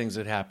bad things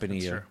that happen to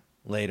you true.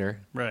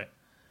 later. Right.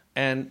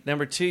 And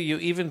number two, you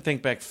even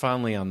think back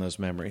fondly on those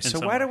memories. So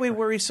some why do way, we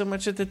worry so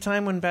much at the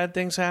time when bad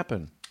things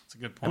happen? That's a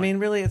good I point. mean,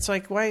 really, it's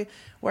like, why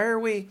are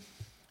we...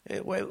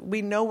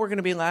 we know we're going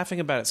to be laughing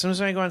about it. Sometimes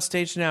when I go on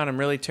stage now and I'm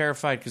really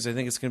terrified because I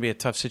think it's going to be a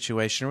tough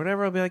situation or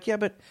whatever, I'll be like, yeah,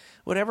 but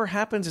whatever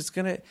happens, it's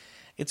going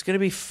to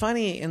be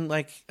funny, and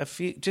like a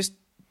few just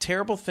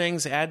terrible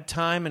things add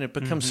time and it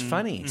becomes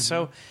funny.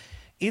 So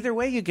either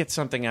way, you get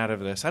something out of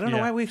this. I don't know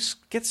why we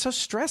get so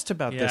stressed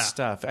about this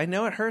stuff. I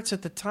know it hurts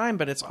at the time,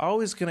 but it's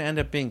always going to end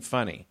up being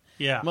funny.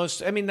 Yeah.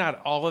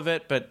 Not all of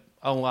it, but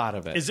a lot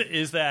of it. Is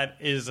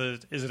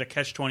it a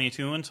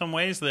catch-22 in some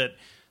ways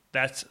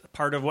that's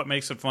part of what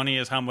makes it funny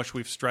is how much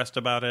we've stressed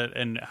about it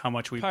and how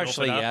much we've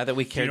partially, built it up? yeah, that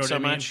we cared so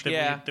much.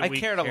 I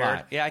cared a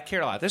lot. Yeah, I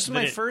cared a lot. This is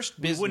my first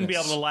business. We wouldn't be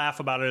able to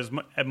laugh about it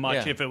as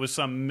much if it was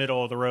some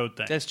middle-of-the-road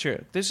thing. That's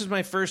true. This is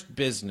my first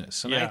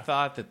business, and I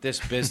thought that this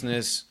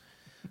business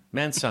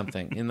meant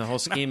something in the whole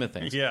scheme of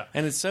things. Yeah.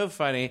 And it's so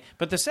funny.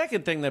 But the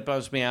second thing that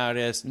bums me out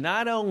is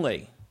not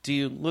only do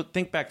you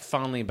think back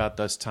fondly about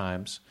those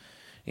times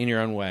in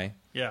your own way,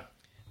 yeah,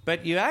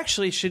 but you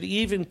actually should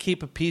even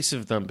keep a piece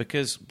of them,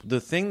 because the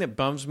thing that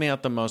bums me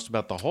out the most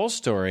about the whole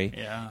story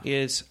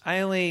is I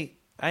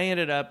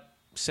ended up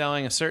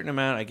selling a certain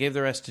amount. I gave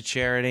the rest to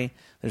charity.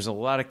 There's a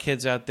lot of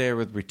kids out there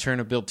with Return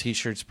of Bill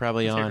T-shirts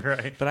probably on.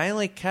 Right. But I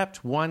only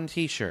kept one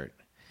T-shirt.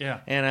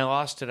 Yeah. And I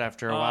lost it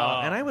after a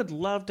while. And I would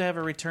love to have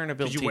a Return of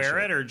Bill T-shirt. T-shirt. Did you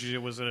wear it,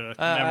 or was it a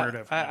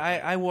commemorative?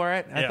 I wore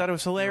it. I thought it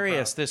was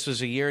hilarious. This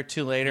was a year or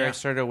two later. I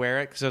started to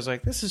wear it because I was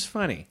like, this is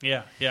funny.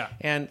 Yeah, yeah.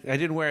 And I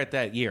didn't wear it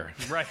that year.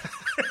 Right.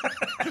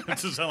 It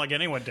doesn't sound like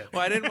anyone did.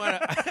 Well, I didn't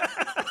want to...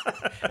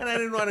 And I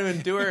didn't want to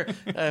endure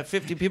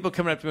 50 people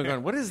coming up to me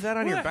going, what is that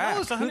on your back?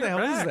 Who the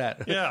hell is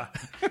that? Yeah.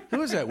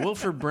 Who is that?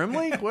 Wilford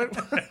Brimley? What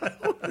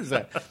is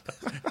that?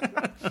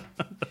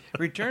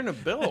 Return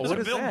of Bill. What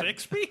is Bill that?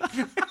 Bixby?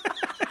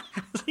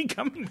 Is he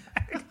coming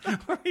back?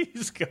 Where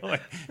he's going?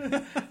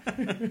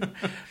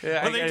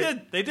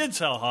 They did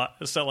sell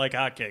like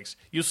hotcakes.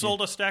 You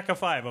sold a stack of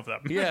 5 of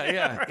them.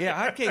 Yeah.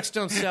 Hotcakes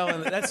don't sell.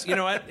 And that's, you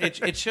know what?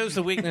 It shows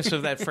the weakness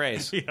of that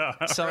phrase.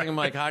 Yeah, selling them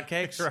like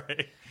hotcakes.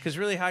 Right. Because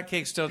really,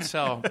 hotcakes don't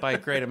sell by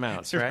great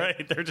amounts, right?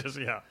 Right. They're just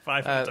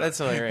 5. That's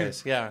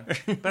hilarious. Yeah.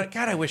 But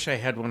God, I wish I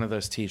had one of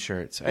those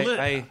T-shirts.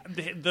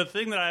 The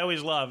thing that I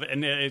always love,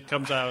 and it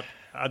comes out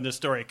on this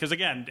story, because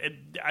again,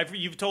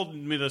 you've told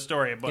me the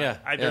story,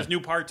 but there's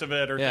new parts of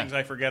it or things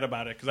I forget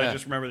about it, because I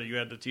just remember that you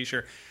had the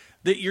T-shirt.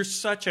 That you're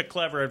such a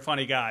clever and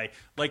funny guy.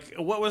 Like,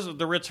 what was it?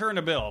 The Return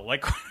of Bill?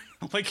 Like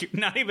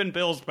not even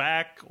Bill's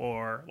back,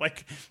 or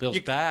like Bill's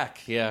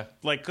back. Yeah,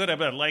 like could have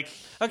been like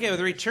with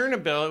the Return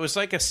of Bill, it was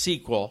like a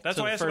sequel. That's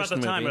to why I the asked about first the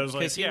movie, time. It was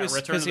like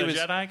Return of the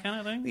Jedi kind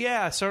of thing.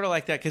 Yeah, sort of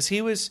like that, because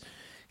he was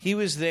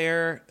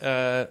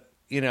there.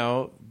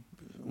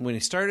 When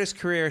he started his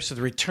career, so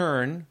the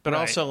Return, but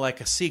also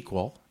like a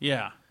sequel.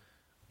 Yeah.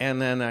 And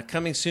then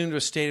coming soon to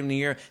a State of New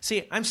Year.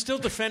 See, I'm still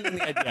defending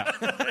the idea.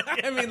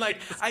 I mean,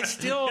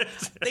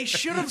 they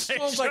should have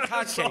sold like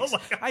hotcakes.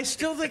 I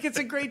still think it's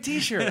a great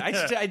T-shirt.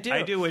 I do.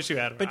 I do wish you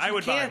had one. I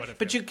would buy one.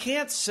 But you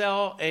can't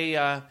sell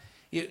a...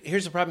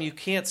 here's the problem. You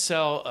can't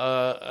sell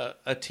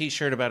a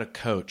T-shirt about a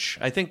coach.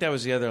 I think that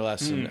was the other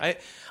lesson.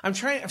 I'm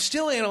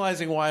still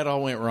analyzing why it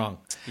all went wrong.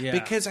 Yeah.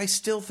 Because I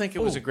still think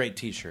it was a great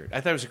T-shirt.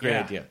 I thought it was a great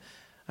idea.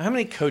 How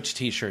many Coach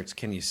T-shirts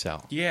can you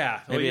sell?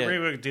 Yeah. Maybe you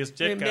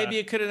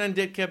could have done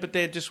Ditka, but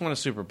they had just won a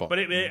Super Bowl. But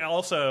it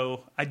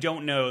also, I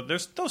don't know,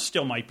 those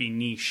still might be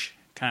niche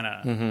kind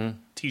of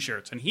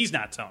T-shirts, and he's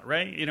not selling,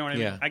 right? You know what I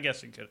mean? Yeah. I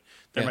guess it could.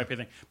 There might be a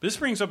thing. But this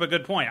brings up a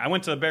good point. I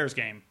went to the Bears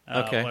game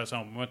while I was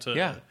home. I went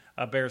to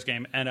a Bears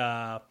game, and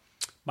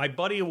my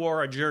buddy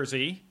wore a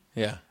jersey.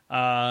 Yeah.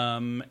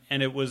 And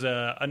it was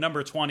a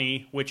number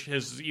 20, which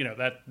is,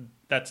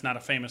 that's not a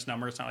famous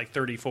number. It's not like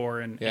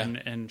 34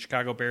 in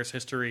Chicago Bears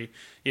history,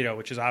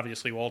 which is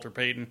obviously Walter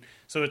Payton.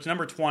 So it's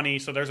number 20.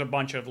 So there's a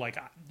bunch of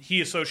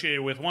he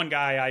associated with one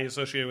guy. I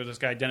associated with this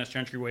guy, Dennis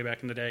Gentry, way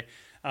back in the day.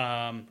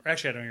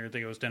 Actually, I don't even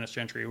think it was Dennis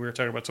Gentry. We were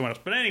talking about someone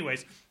else. But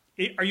anyways,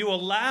 are you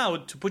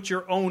allowed to put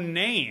your own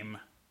name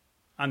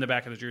on the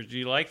back of the jersey? Do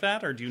you like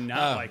that, or do you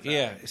not like that?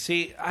 Yeah.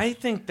 See, I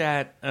think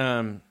that...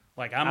 I'm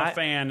a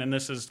fan, and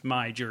this is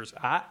my jersey.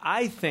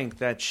 I think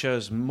that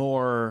shows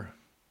more...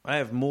 I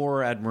have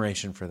more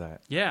admiration for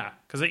that. Yeah,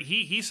 because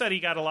he said he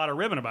got a lot of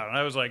ribbon about it. And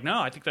I was like, no,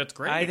 I think that's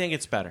great. I think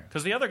it's better.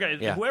 Because the other guy,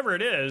 whoever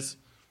it is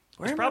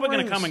probably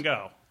going to come and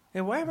go.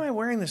 Yeah, why am I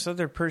wearing this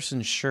other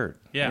person's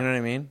shirt? Yeah. You know what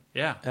I mean?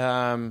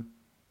 Yeah.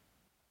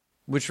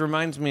 Which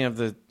reminds me of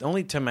the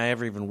only time I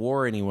ever even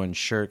wore anyone's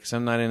shirt, because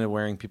I'm not into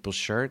wearing people's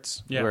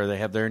shirts where they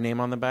have their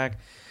name on the back.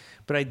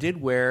 But I did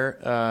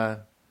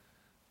wear...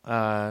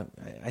 I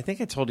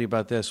think I told you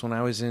about this. When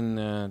I was in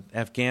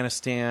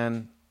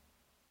Afghanistan,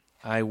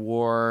 I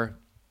wore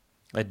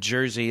a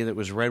jersey that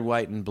was red,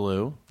 white, and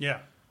blue. Yeah.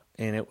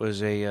 And it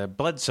was a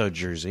Bledsoe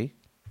jersey.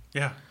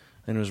 Yeah.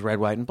 And it was red,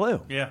 white, and blue.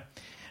 Yeah.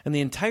 And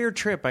the entire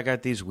trip, I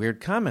got these weird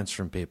comments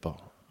from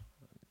people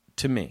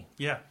to me.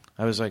 Yeah.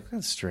 I was like,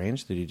 that's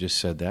strange that he just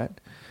said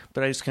that.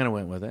 But I just kind of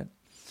went with it.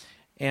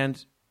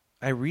 And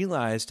I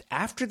realized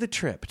after the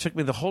trip, it took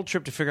me the whole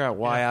trip to figure out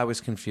why I was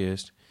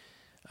confused.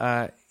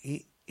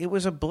 it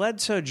was a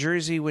Bledsoe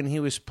jersey when he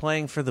was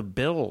playing for the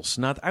Bills.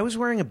 Not I was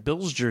wearing a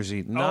Bills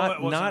jersey, not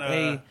it wasn't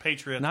a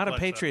Patriots not a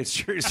Bledsoe. Patriots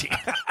jersey.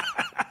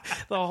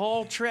 The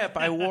whole trip,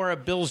 I wore a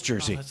Bills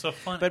jersey. Oh, that's so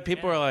funny. But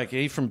people were like, "Are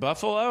you from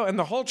Buffalo?" And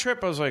the whole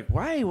trip, I was like,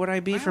 "Why would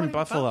I be from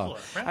Buffalo?"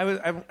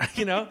 Right.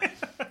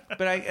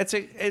 But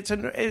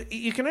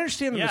you can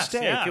understand the Yes,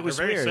 mistake. yeah, It was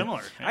they're very weird.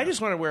 similar, yeah. I just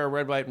want to wear a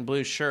red, white, and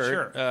blue shirt,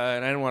 Sure.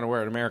 and I didn't want to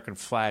wear an American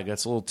flag.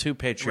 That's a little too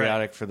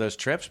patriotic for those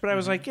trips. But I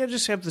was like, "Yeah,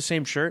 just have the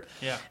same shirt."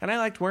 Yeah. And I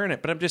liked wearing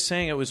it, but I'm just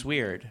saying it was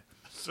weird.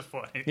 So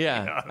funny.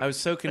 Yeah, I was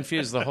so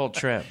confused the whole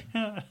trip.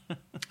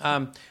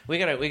 We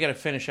gotta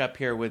finish up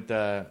here with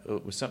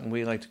something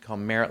we like to call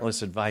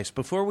meritless advice.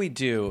 Before we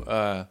do,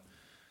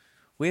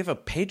 we have a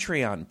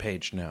Patreon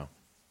page now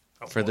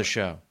for the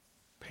show.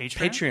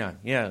 Patreon,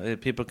 yeah,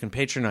 people can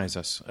patronize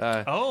us.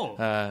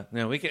 No,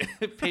 we can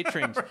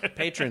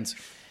patrons.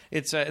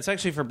 It's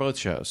actually for both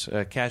shows,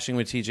 Cashing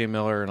with TJ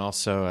Miller and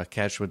also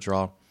Cash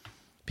Withdrawal.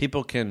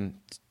 People can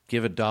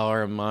give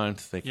 $1 a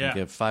month. They can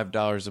give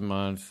 $5 a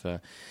month.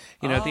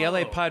 At the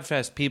LA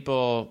Podfest,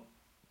 people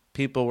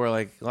were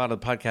like, a lot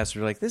of the podcasters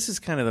were like, this is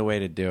kind of the way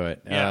to do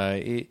it. Yeah.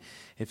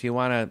 If you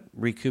want to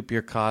recoup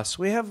your costs,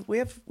 we have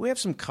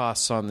some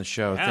costs on the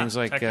show, things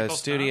like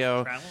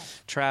studio,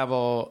 stuff,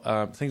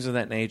 travel, things of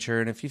that nature.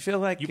 And if you feel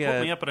like you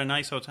put me up at a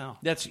nice hotel.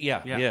 that's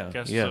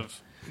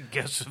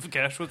Guests of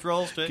Cash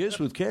Withdrawal stay. Guests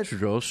with Cash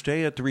Withdrawal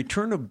stay at the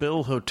Return of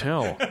Bill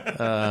Hotel,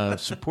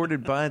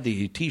 supported by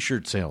the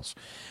T-shirt sales.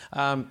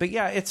 But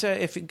yeah,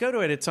 if you go to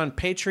it, it's on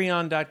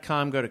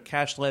patreon.com. Go to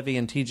Cash Levy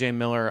and TJ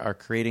Miller are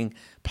creating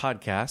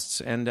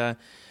podcasts, and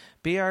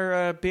be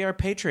our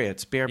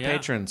patriots, be our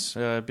patrons,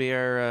 be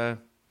our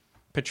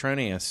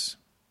Petronius.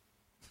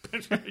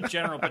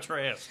 General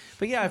Petraeus.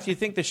 But yeah, if you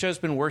think the show's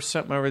been worth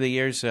something over the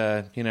years,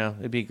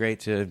 it'd be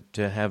great to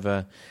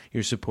have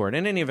your support.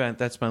 In any event,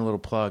 that's my little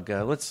plug.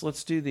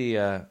 Let's do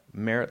the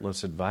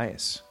meritless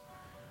advice.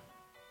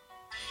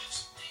 I have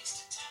some things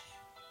to tell you,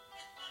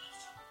 and none of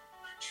them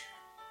are true.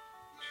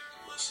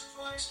 Meritless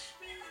advice,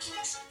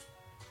 meritless.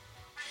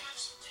 I have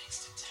some things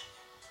to tell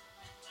you,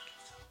 and none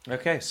of them.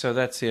 Okay, so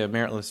that's the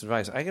meritless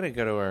advice. I got to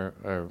go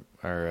to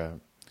our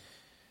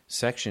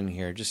section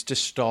here. Just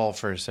stall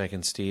for a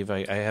second, Steve.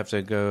 I have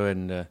to go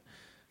and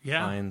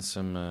find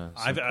some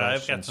I've got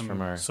questions from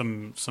our...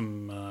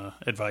 some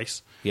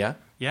advice. Yeah?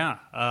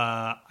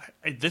 Yeah.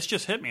 This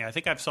just hit me. I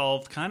think I've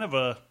solved kind of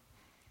a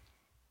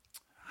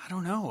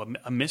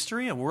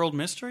mystery, a world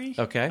mystery.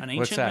 Okay. An ancient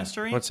What's that?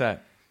 mystery. What's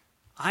that?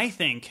 I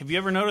think. Have you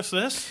ever noticed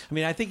this? I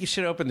mean, I think you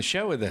should open the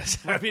show with this.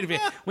 I mean,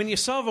 when you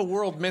solve a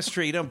world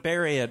mystery, you don't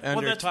bury it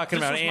under talking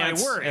about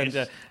ants. My worry. And,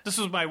 this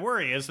was my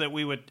worry, is that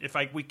we would, if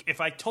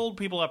I told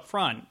people up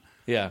front,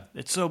 yeah,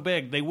 it's so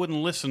big they wouldn't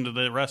listen to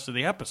the rest of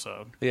the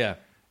episode. Yeah.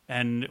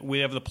 And we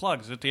have the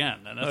plugs at the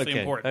end, and that's the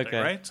important thing,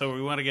 right? So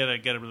we want to get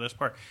into this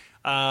part.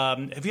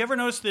 Have you ever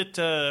noticed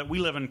that we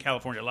live in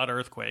California, a lot of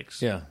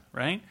earthquakes? Yeah.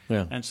 Right?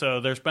 Yeah. And so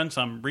there's been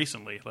some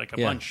recently, like a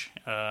bunch.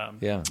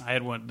 Yeah. I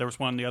had one. There was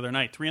one the other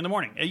night, 3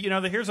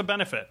 a.m. Here's a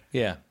benefit.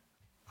 Yeah.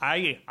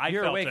 I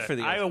You're felt awake it. for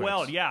the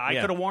earthquakes. I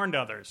could have warned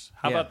others.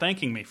 How about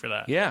thanking me for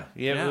that? Yeah.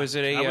 Was Was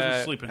it I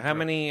wasn't sleeping how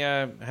through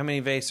many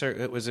vase?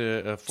 It was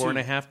a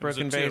 4.5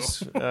 broken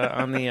vase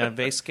on the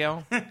vase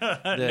scale.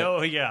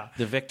 The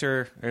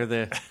Victor or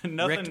the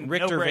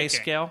Richter vase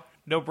scale.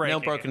 No breaking. No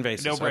broken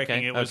vases. No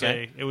breaking.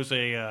 Okay. It was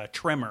a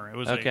tremor. It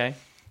was a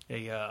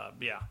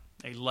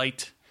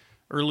light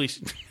early.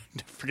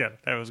 Forget it.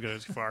 That was going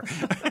too far.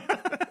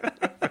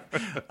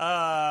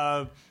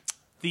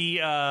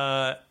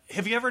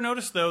 Have you ever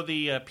noticed though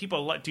the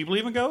people? Do you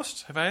believe in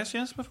ghosts? Have I asked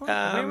you this before?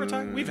 Have we ever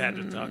talked? We've had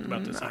to talk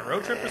about this on a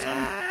road trip or something.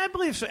 I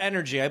believe some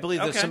energy. I believe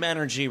that some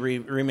energy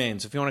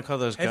remains. If you want to call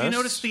those ghosts. Have you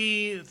noticed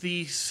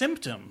the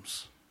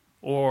symptoms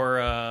or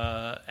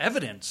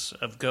evidence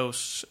of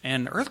ghosts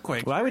and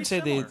earthquakes? Well, I would say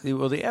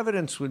the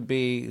evidence would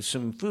be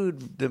some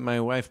food that my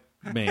wife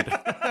made.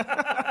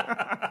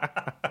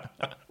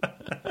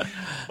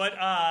 But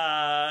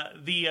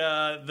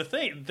the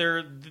thing,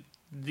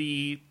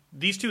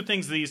 these two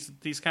things,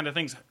 these kind of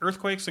things,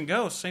 earthquakes and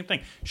ghosts, same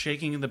thing.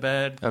 Shaking in the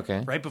bed.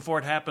 Okay. Right before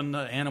it happened, the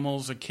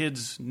animals, the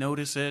kids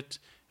notice it.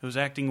 It was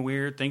acting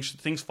weird.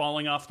 Things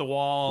falling off the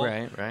wall.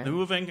 Right.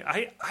 Moving.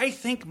 I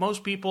think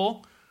most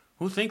people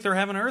who think they're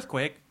having an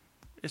earthquake,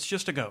 it's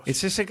just a ghost. It's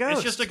just a ghost.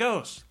 It's just a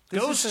ghost.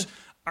 Ghosts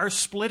are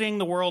splitting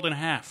the world in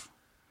half.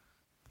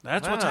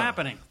 That's what's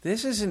happening.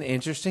 This is an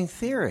interesting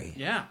theory.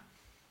 Yeah.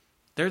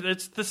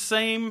 It's the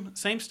same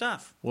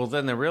stuff. Well,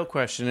 then the real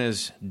question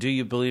is, do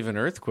you believe in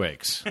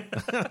earthquakes?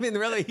 I mean,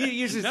 really,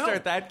 you should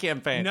start that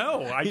campaign.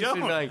 No, I don't.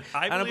 Be like,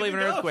 I don't believe in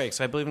earthquakes.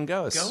 I believe in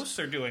ghosts. Ghosts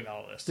are doing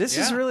all this. This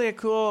is really a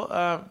cool.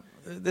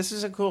 This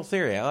is a cool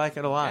theory. I like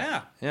it a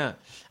lot. Yeah.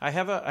 I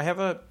have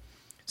a.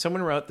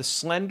 Someone wrote the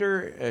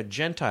slender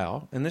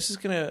Gentile, and this is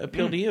going to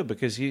appeal to you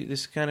because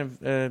this kind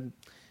of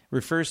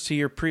refers to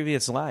your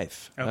previous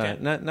life. Okay.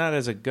 Not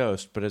as a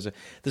ghost, but as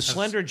the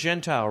slender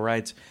Gentile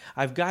writes,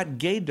 I've got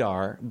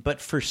gaydar,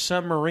 but for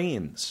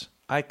submarines,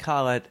 I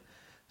call it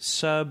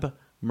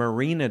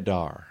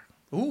submarinadar.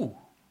 Ooh.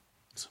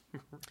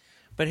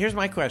 But here's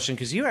my question,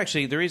 because you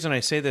actually, the reason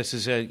I say this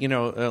is, a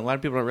lot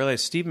of people don't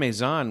realize Steve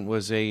Maison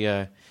was he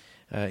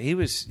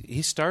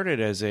started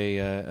as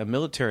a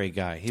military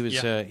guy. He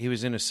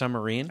was in a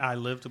submarine. I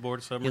lived aboard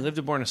a He submarine. lived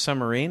aboard a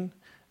submarine.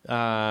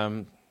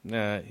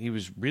 He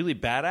was really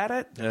bad at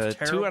it.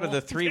 2 out of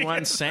the 3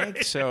 ones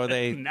sank, so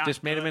they Not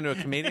just made him into a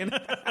comedian.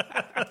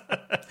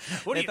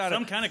 What are you,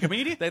 some kind of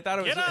comedian? They thought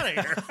it was Get out of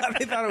here.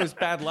 they thought it was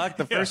bad luck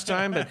the first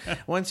time, but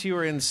once you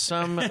were in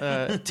some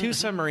 2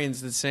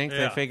 submarines that sank, they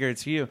Yeah. figured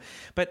it's you.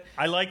 But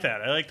I like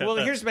that. well,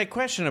 here's my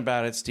question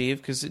about it, Steve,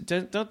 because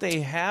don't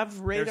they have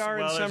radar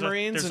in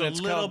submarines? There's and it's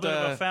a little called, bit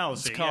of a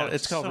fallacy.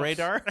 It's called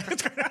radar.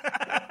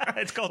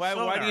 It's called Why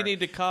sonar. do you need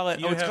to call it?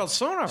 You It's have called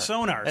sonar.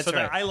 Sonar. That's So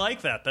right. I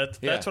like that. That's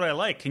Yeah. what I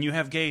like. Can you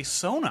have gay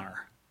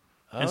sonar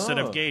instead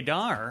Oh. of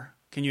gaydar?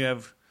 Can you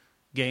have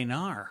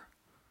gaynar?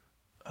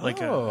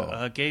 Like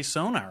a gay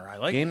sonar. I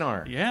like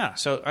Gaynar. Yeah.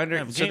 So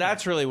Gaynar.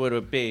 that's really what it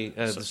would be.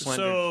 The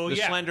so,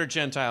 yeah. slender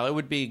Gentile. It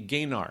would be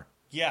Gaynar.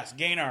 Yes,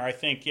 gaynar. I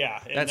think.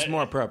 Yeah. And That's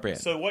more appropriate.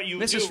 So what you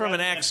This do is from an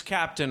rather than-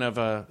 ex-captain of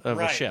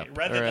a ship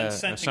Rather or than a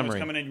sensing what's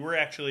submarine. coming in, we're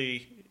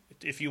actually,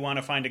 if you want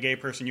to find a gay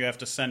person, you have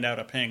to send out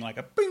a ping, like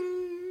a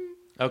ping,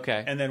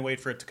 Okay. and then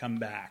wait for it to come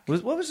back.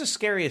 What was the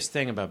scariest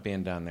thing about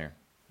being down there?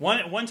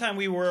 One time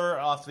we were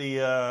off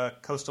the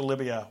coast of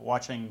Libya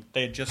watching.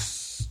 They had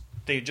just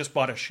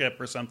bought a ship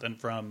or something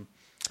from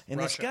And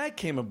Russia. this guy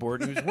came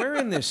aboard and he was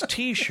wearing this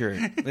T-shirt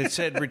that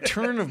said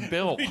 "Return of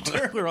Bill."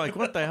 We were like,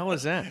 "What the hell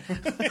is that?"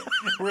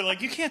 We're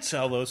like, you can't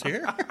sell those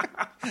here.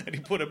 And he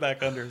put it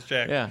back under his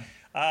jacket. Yeah.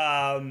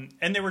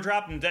 And they were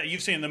dropping.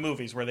 You've seen the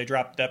movies where they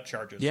drop depth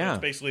charges. Yeah. So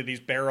it's basically these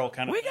barrel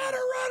kind of. We got a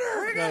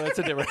runner. No, that's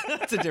a different.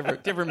 That's a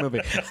different movie.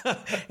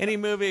 Any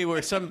movie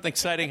where something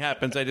exciting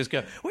happens, I just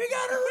go, "We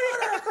got a runner."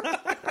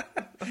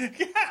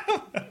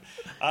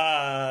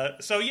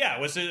 So yeah,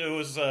 it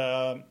was.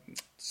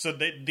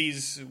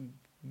 These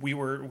we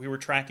were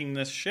tracking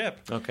this ship.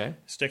 Okay.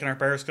 Sticking our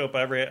periscope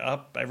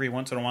every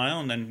once in a while,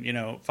 and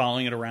then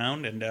following it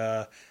around,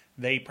 and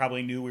they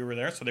probably knew we were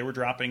there, so they were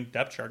dropping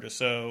depth charges.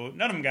 So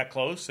none of them got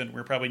close, and we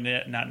are probably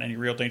not in any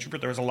real danger.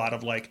 But there was a lot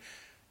of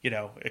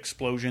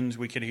explosions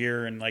we could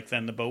hear, and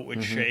then the boat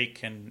would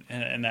shake and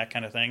that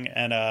kind of thing.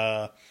 And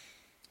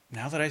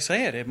now that I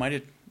say it, it might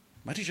have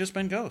just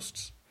been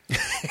ghosts.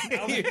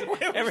 It was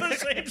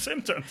the same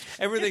symptoms.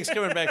 Everything's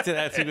coming back to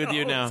that with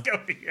you now.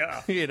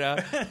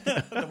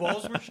 The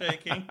walls were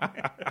shaking.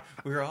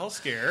 We were all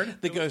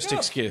scared. The ghost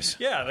excuse.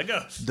 Yeah, the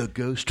ghost. The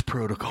ghost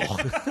protocol.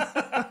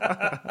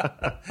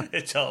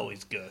 It's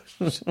always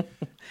ghosts.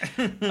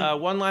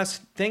 One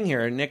last thing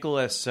here.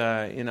 Nicholas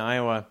in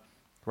Iowa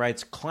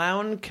writes,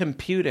 "Clown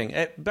computing."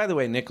 By the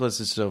way, Nicholas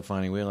is so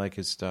funny. We like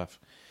his stuff.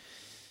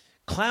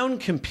 Clown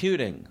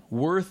computing,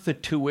 worth the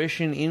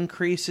tuition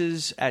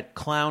increases at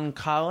Clown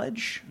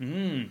College?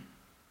 And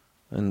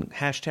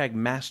hashtag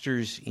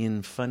masters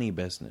in funny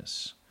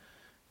business.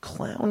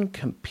 Clown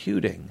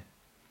computing.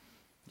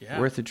 Yeah.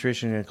 Worth the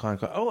tuition at Clown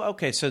College. Oh,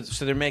 okay. So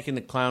they're making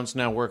the clowns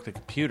now work the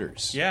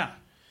computers. Yeah.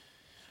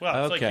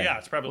 Well, it's Okay.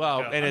 it's probably well,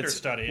 like an and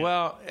understudy.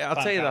 Well, I'll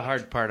Clown tell you the College.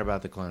 hard part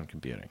about the clown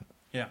computing.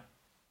 Yeah.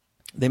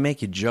 They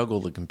make you juggle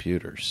the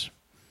computers.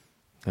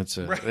 That's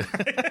a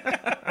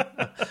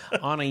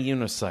on a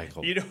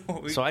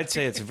unicycle. So I'd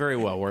say it's very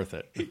well worth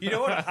it. You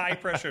know what a high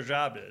pressure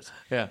job is?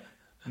 Yeah.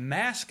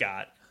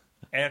 Mascot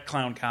at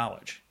Clown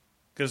College.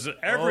 Because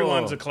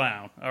everyone's a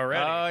clown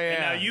already. Oh, yeah, And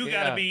now you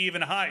got to yeah. be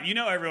even high. You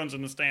know everyone's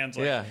in the stands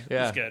like, Yeah.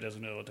 this guy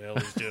doesn't know what the hell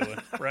he's doing,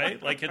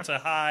 right? Like it's a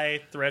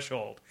high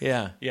threshold.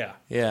 Yeah. Yeah.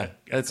 Yeah. At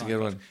That's a Clown good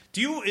College. one.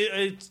 Do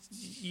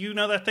you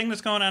know that thing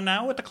that's going on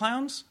now with the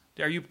clowns?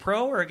 Are you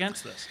pro or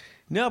against this?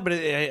 No, but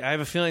I have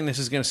a feeling this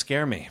is going to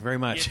scare me very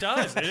much. It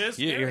does. It is.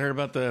 You heard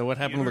about what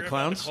happened with the heard about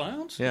clowns? the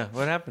clowns? Yeah.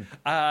 What happened?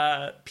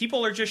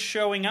 People are just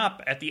showing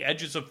up at the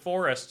edges of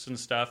forests and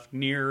stuff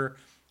near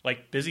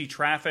busy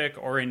traffic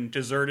or in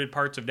deserted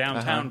parts of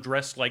downtown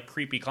dressed like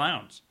creepy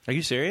clowns. Are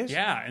you serious?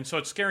 Yeah, and so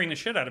it's scaring the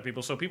shit out of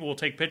people. So people will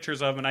take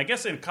pictures of them. And I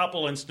guess in a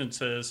couple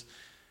instances,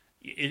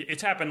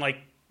 it's happened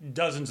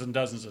dozens and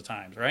dozens of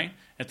times, right?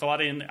 It's a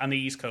lot on the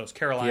East Coast,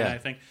 Carolina, Yeah. I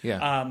think.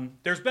 Yeah.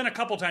 There's been a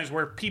couple times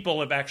where people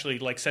have actually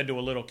said to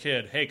a little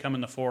kid, "Hey, come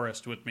in the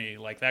forest with me,"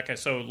 like that guy.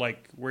 So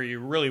where you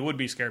really would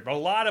be scared. But a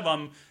lot of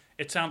them,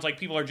 it sounds like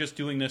people are just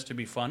doing this to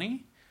be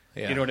funny.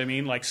 Yeah. You know what I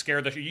mean?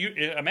 Scare you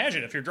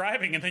imagine if you're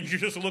driving and then you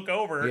just look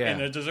over Yeah. in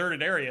a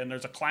deserted area and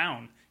there's a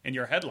clown in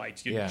your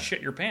headlights, you Yeah.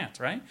 shit your pants,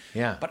 right?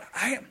 Yeah. But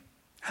I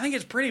think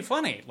it's pretty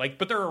funny.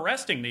 But they're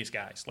arresting these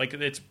guys. They're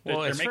It's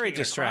making very it a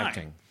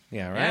distracting. crime.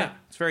 Yeah, right? Yeah.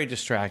 It's very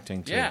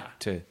distracting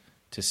to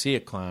see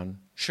a clown.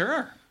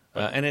 Sure.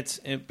 But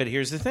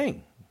here's the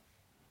thing.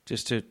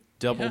 Just to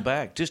double Yeah.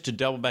 back. We're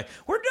doubling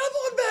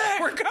back.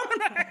 We're coming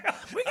back.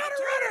 We got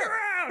a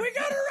runner. We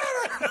got a runner.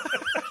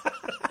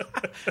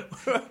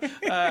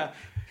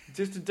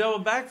 Just to double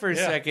back for a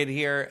Yeah. second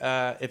here,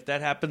 if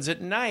that happens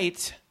at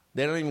night,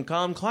 they don't even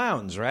call them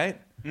clowns, right?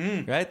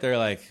 Right? They're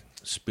like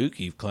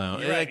spooky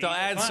clown. You're right, They'll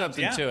evil add clowns.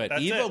 something Yeah, to it.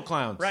 that's Evil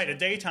clowns. Right. At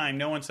daytime,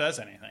 no one says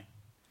anything.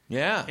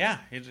 Yeah. Yeah,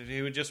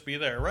 he would just be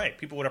there. Right.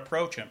 People would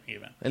approach him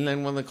even. And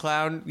then when the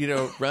clown,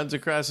 runs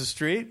across the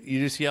street, you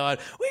just yell out,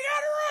 "We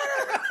got a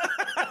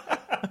runner!"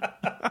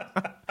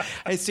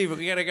 Hey, Steve,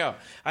 we gotta go.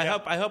 I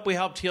hope we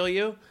helped heal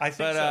you. I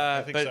think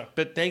so.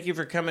 But thank you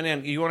for coming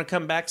in. You want to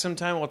come back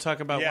sometime? We'll talk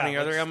about one of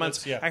your other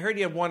ailments. I heard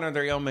you have one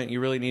other ailment you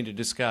really need to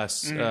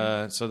discuss.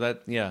 So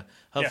that,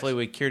 hopefully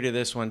we cured you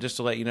this one. Just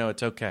to let you know,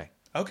 it's okay.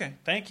 Okay,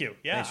 thank you.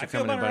 Yeah, Thanks for I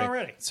feel coming in, better buddy.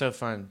 already. So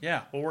fun.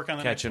 Yeah, we'll work on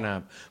the Catching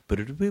next up.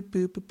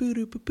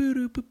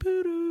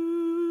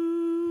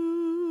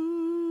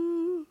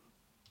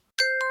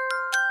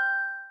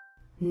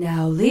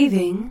 Now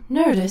leaving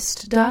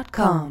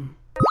Nerdist.com.